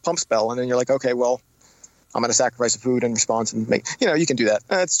they have a pump spell, and then you're like, okay, well, I'm going to sacrifice a food in response and make, you can do that.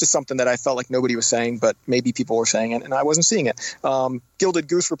 It's just something that I felt like nobody was saying, but maybe people were saying it, and I wasn't seeing it. Gilded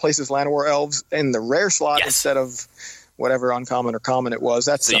Goose replaces Llanowar Elves in the rare slot instead of whatever uncommon or common it was.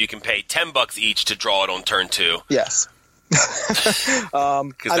 That's so you can pay $10 each to draw it on turn 2. Yes.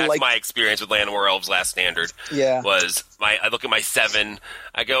 Because that's my experience with Llanowar Elves last standard. Yeah. I look at my 7,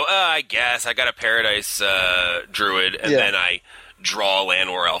 I go, I guess I got a Paradise Druid, and then I draw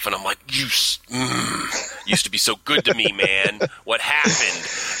Llanowar Elf, and I'm like, you used to be so good to me, man. What happened?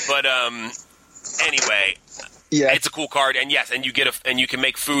 But anyway, it's a cool card, and yes, and you can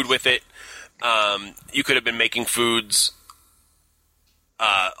make food with it. You could have been making foods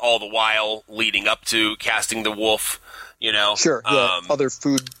all the while leading up to casting the wolf. Sure. Yeah. Other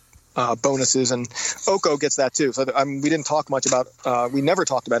food bonuses, and Oko gets that too. So we didn't talk much about. We never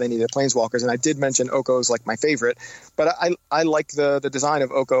talked about any of the planeswalkers, and I did mention Oko's like my favorite. But I like the design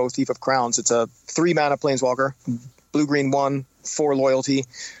of Oko, Thief of Crowns. It's a 3-mana planeswalker, blue-green 1, 4 loyalty,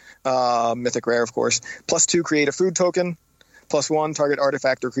 mythic rare, of course. +2, create a food token. +1, target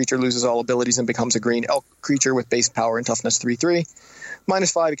artifact or creature loses all abilities and becomes a green elk creature with base power and toughness 3/3.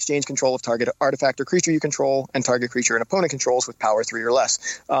 -5, exchange control of target artifact or creature you control and target creature an opponent controls with power 3 or less.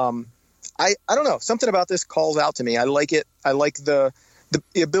 I don't know. Something about this calls out to me. I like it. I like the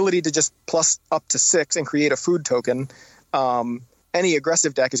ability to just plus up to 6 and create a food token. Any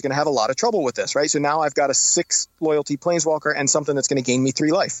aggressive deck is going to have a lot of trouble with this, right? So now I've got a 6 loyalty planeswalker and something that's going to gain me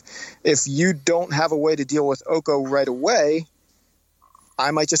 3 life. If you don't have a way to deal with Oko right away, I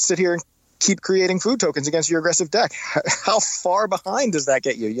might just sit here and keep creating food tokens against your aggressive deck. How far behind does that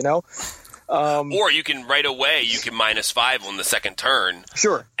get you, or you can right away, you can -5 on the second turn.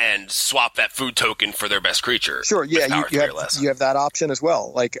 Sure. And swap that food token for their best creature. Sure, yeah, you have that option as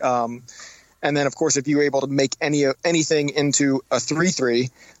well. Like, and then, of course, if you're able to make anything into a 3/3,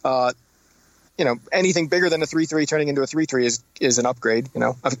 anything bigger than a 3/3 turning into a 3/3 is an upgrade,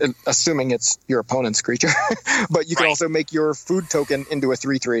 assuming it's your opponent's creature. But you can also make your food token into a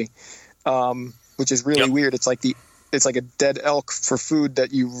 3/3, which is really weird. It's like a dead elk for food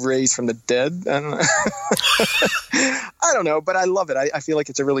that you raise from the dead. I don't know. I don't know, but I love it. I feel like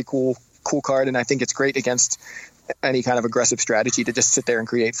it's a really cool card, and I think it's great against any kind of aggressive strategy to just sit there and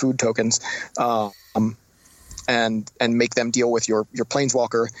create food tokens, and make them deal with your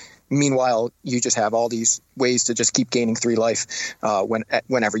planeswalker. Meanwhile, you just have all these ways to just keep gaining 3 life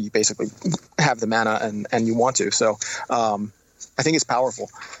whenever you basically have the mana and you want to. So I think it's powerful.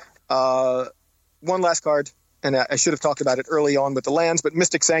 One last card, and I should have talked about it early on with the lands, but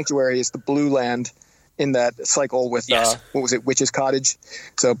Mystic Sanctuary is the blue land in that cycle with, what was it, Witch's Cottage.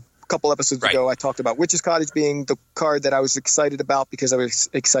 So a couple episodes ago, I talked about Witch's Cottage being the card that I was excited about because I was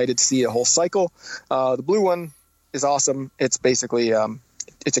excited to see a whole cycle. The blue one is awesome. It's basically...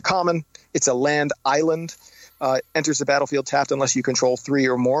 it's a common. It's a land island. Enters the battlefield tapped unless you control 3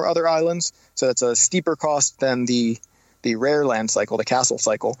 or more other islands. So that's a steeper cost than the rare land cycle, the castle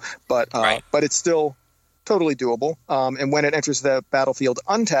cycle. But it's still totally doable. And when it enters the battlefield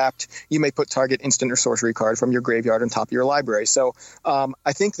untapped, you may put target instant or sorcery card from your graveyard on top of your library. So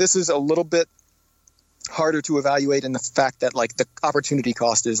I think this is a little bit harder to evaluate in the fact that like the opportunity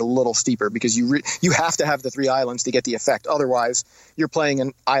cost is a little steeper because you have to have the 3 islands to get the effect. Otherwise, you're playing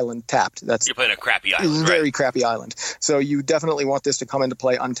an island tapped. You're playing a crappy island, very crappy island. So you definitely want this to come into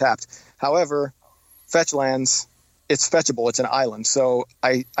play untapped. However, fetch lands, it's fetchable. It's an island. So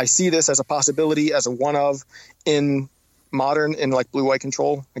I see this as a possibility as a one of in Modern in like blue-white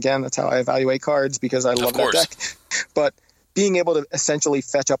control. Again, that's how I evaluate cards because I love that deck. But being able to essentially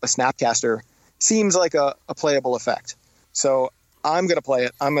fetch up a Snapcaster seems like a playable effect. So I'm going to play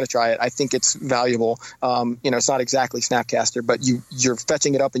it. I'm going to try it. I think it's valuable. It's not exactly Snapcaster, but you're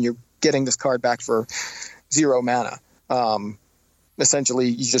fetching it up and you're getting this card back for 0 mana. Essentially,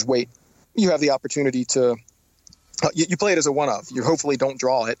 you just wait. You have the opportunity to... you play it as a one-of. You hopefully don't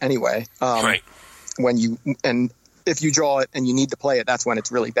draw it anyway. If you draw it and you need to play it, that's when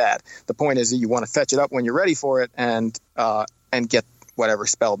it's really bad. The point is that you want to fetch it up when you're ready for it and get whatever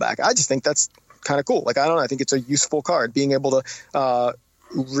spell back. I just think that's kind of cool. Like, I don't know. I think it's a useful card. Being able to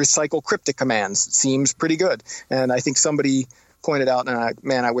recycle cryptic commands seems pretty good. And I think somebody pointed out,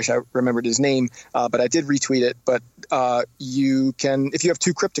 and I wish I remembered his name, but I did retweet it. But you can, if you have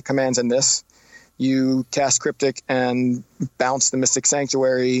 2 cryptic commands in this, you cast cryptic and bounce the Mystic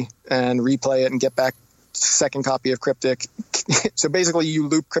Sanctuary and replay it and get back second copy of cryptic. So basically you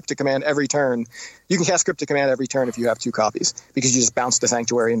loop cryptic command every turn. You can cast cryptic command every turn if you have 2 copies because you just bounce the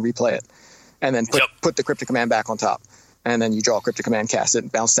Sanctuary and replay it and then put the cryptic command back on top. and then you draw a Cryptic Command, cast it,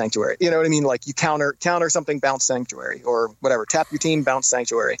 and bounce Sanctuary. You know what I mean? Like you counter something, bounce Sanctuary, or whatever. Tap your team, bounce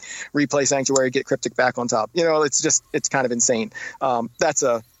Sanctuary, replay Sanctuary, get Cryptic back on top. You know, it's kind of insane. That's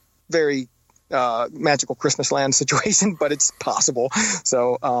a very magical Christmas land situation, but it's possible.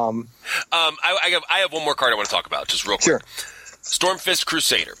 So, I have one more card I want to talk about, just real quick. Sure. Stormfist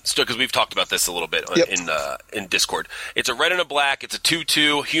Crusader, because we've talked about this a little bit in Discord. It's a red and a black. It's a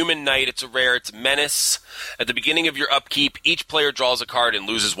 2/2 human knight. It's a rare. It's menace. At the beginning of your upkeep, each player draws a card and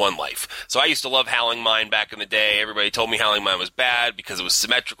loses 1 life. So I used to love Howling Mine back in the day. Everybody told me Howling Mine was bad because it was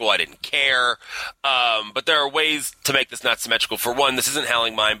symmetrical. I didn't care. But there are ways to make this not symmetrical. For one, this isn't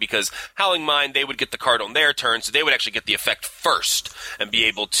Howling Mine because Howling Mine, they would get the card on their turn, so they would actually get the effect first and be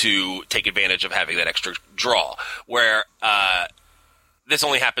able to take advantage of having that extra draw. Where this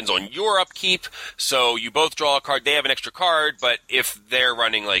only happens on your upkeep, so you both draw a card. They have an extra card, but if they're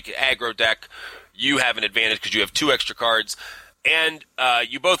running like aggro deck, you have an advantage because you have 2 extra cards. And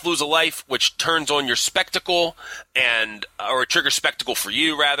you both lose a life, which turns on your Spectacle, or it triggers Spectacle for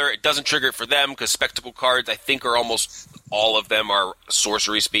you, rather. It doesn't trigger it for them, because Spectacle cards, I think, are almost all of them are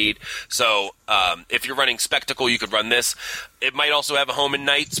sorcery speed. So if you're running Spectacle, you could run this. It might also have a home in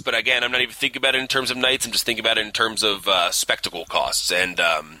Knights, but again, I'm not even thinking about it in terms of Knights. I'm just thinking about it in terms of Spectacle costs, and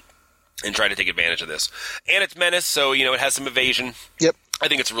try to take advantage of this. And it's Menace, so it has some evasion. Yep. I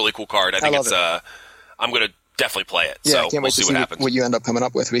think it's a really cool card. I think it's I'm going to definitely play it. Yeah, so I can't we'll wait to see what happens. what you end up coming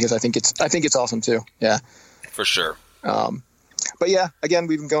up with, because I think it's awesome too. Yeah, for sure. But yeah, again,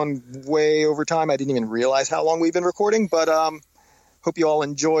 we've been going way over time. I didn't even realize how long we've been recording, but hope you all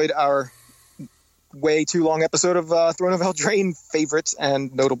enjoyed our way too long episode of Throne of Eldraine favorites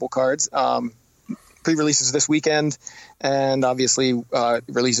and notable cards. Pre-releases this weekend, and obviously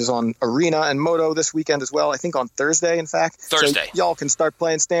releases on Arena and Moto this weekend as well. I think on Thursday, in fact. Thursday. So y'all can start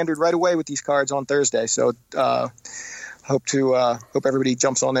playing Standard right away with these cards on Thursday. So hope everybody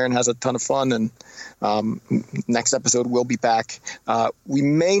jumps on there and has a ton of fun. And next episode we'll be back. We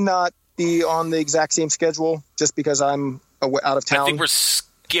may not be on the exact same schedule just because I'm out of town. I think we're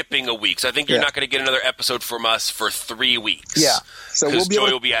skipping a week, so I think you're not going to get another episode from us for 3 weeks. Yeah, so because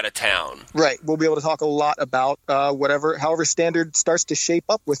Joy will be out of town. Right, we'll be able to talk a lot about however Standard starts to shape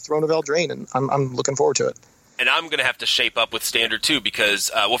up with Throne of Eldraine, and I'm looking forward to it. And I'm going to have to shape up with Standard too,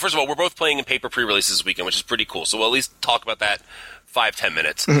 because first of all, we're both playing in paper pre-releases this weekend, which is pretty cool. So we'll at least talk about that 5-10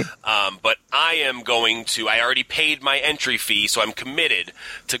 minutes. Mm-hmm. But I am going to. I already paid my entry fee, so I'm committed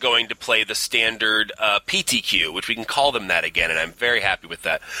to going to play the Standard PTQ, which we can call them that again, and I'm very happy with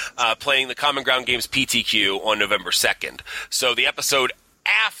that. Playing the Common Ground Games PTQ on November 2nd. So the episode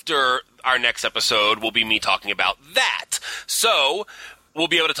after our next episode will be me talking about that. So we'll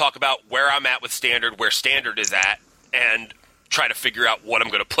be able to talk about where I'm at with Standard, where Standard is at, and try to figure out what I'm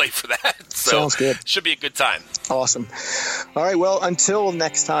going to play for that. So sounds good. Should be a good time. Awesome. All right, well, until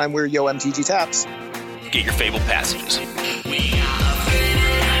next time, we're YMTG Taps. Get your Fabled Passages.